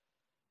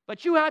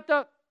 But you have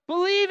to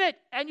believe it,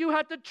 and you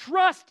have to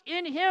trust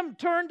in him,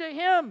 turn to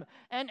him,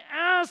 and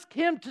ask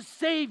him to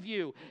save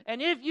you.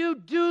 And if you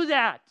do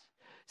that,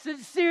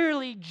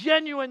 sincerely,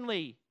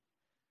 genuinely,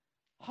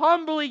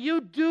 humbly,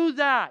 you do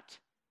that,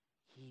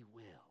 he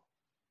will.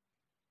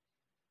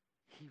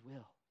 He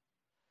will.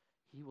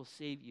 He will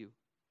save you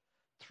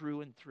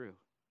through and through.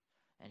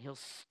 And he'll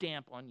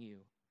stamp on you,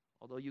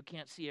 although you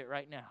can't see it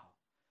right now,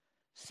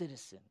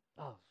 citizen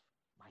of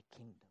my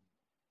kingdom.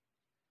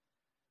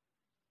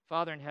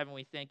 Father in heaven,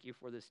 we thank you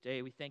for this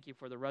day. We thank you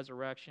for the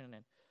resurrection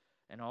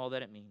and all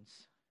that it means.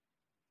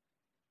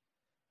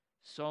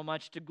 So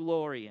much to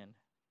glory in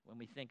when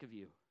we think of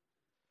you.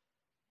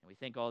 And we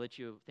think of all that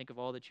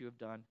you have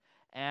done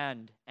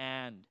and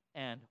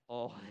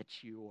all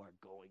that you are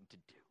going to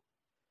do.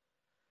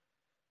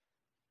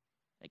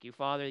 Thank you,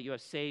 Father, that you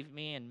have saved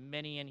me and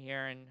many in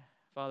here. And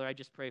Father, I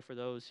just pray for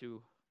those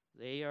who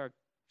they are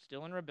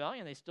still in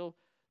rebellion.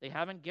 They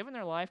haven't given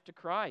their life to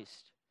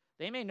Christ.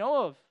 They may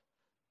know of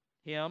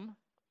him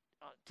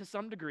to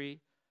some degree,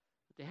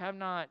 but they have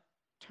not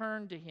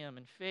turned to him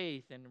in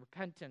faith and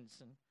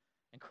repentance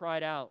and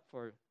cried out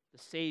for the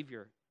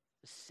Savior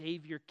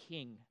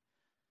King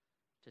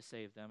to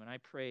save them. And I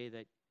pray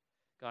that,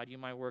 God, you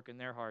might work in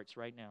their hearts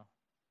right now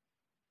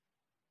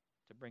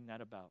to bring that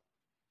about.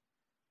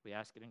 We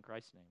ask it in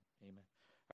Christ's name. Amen.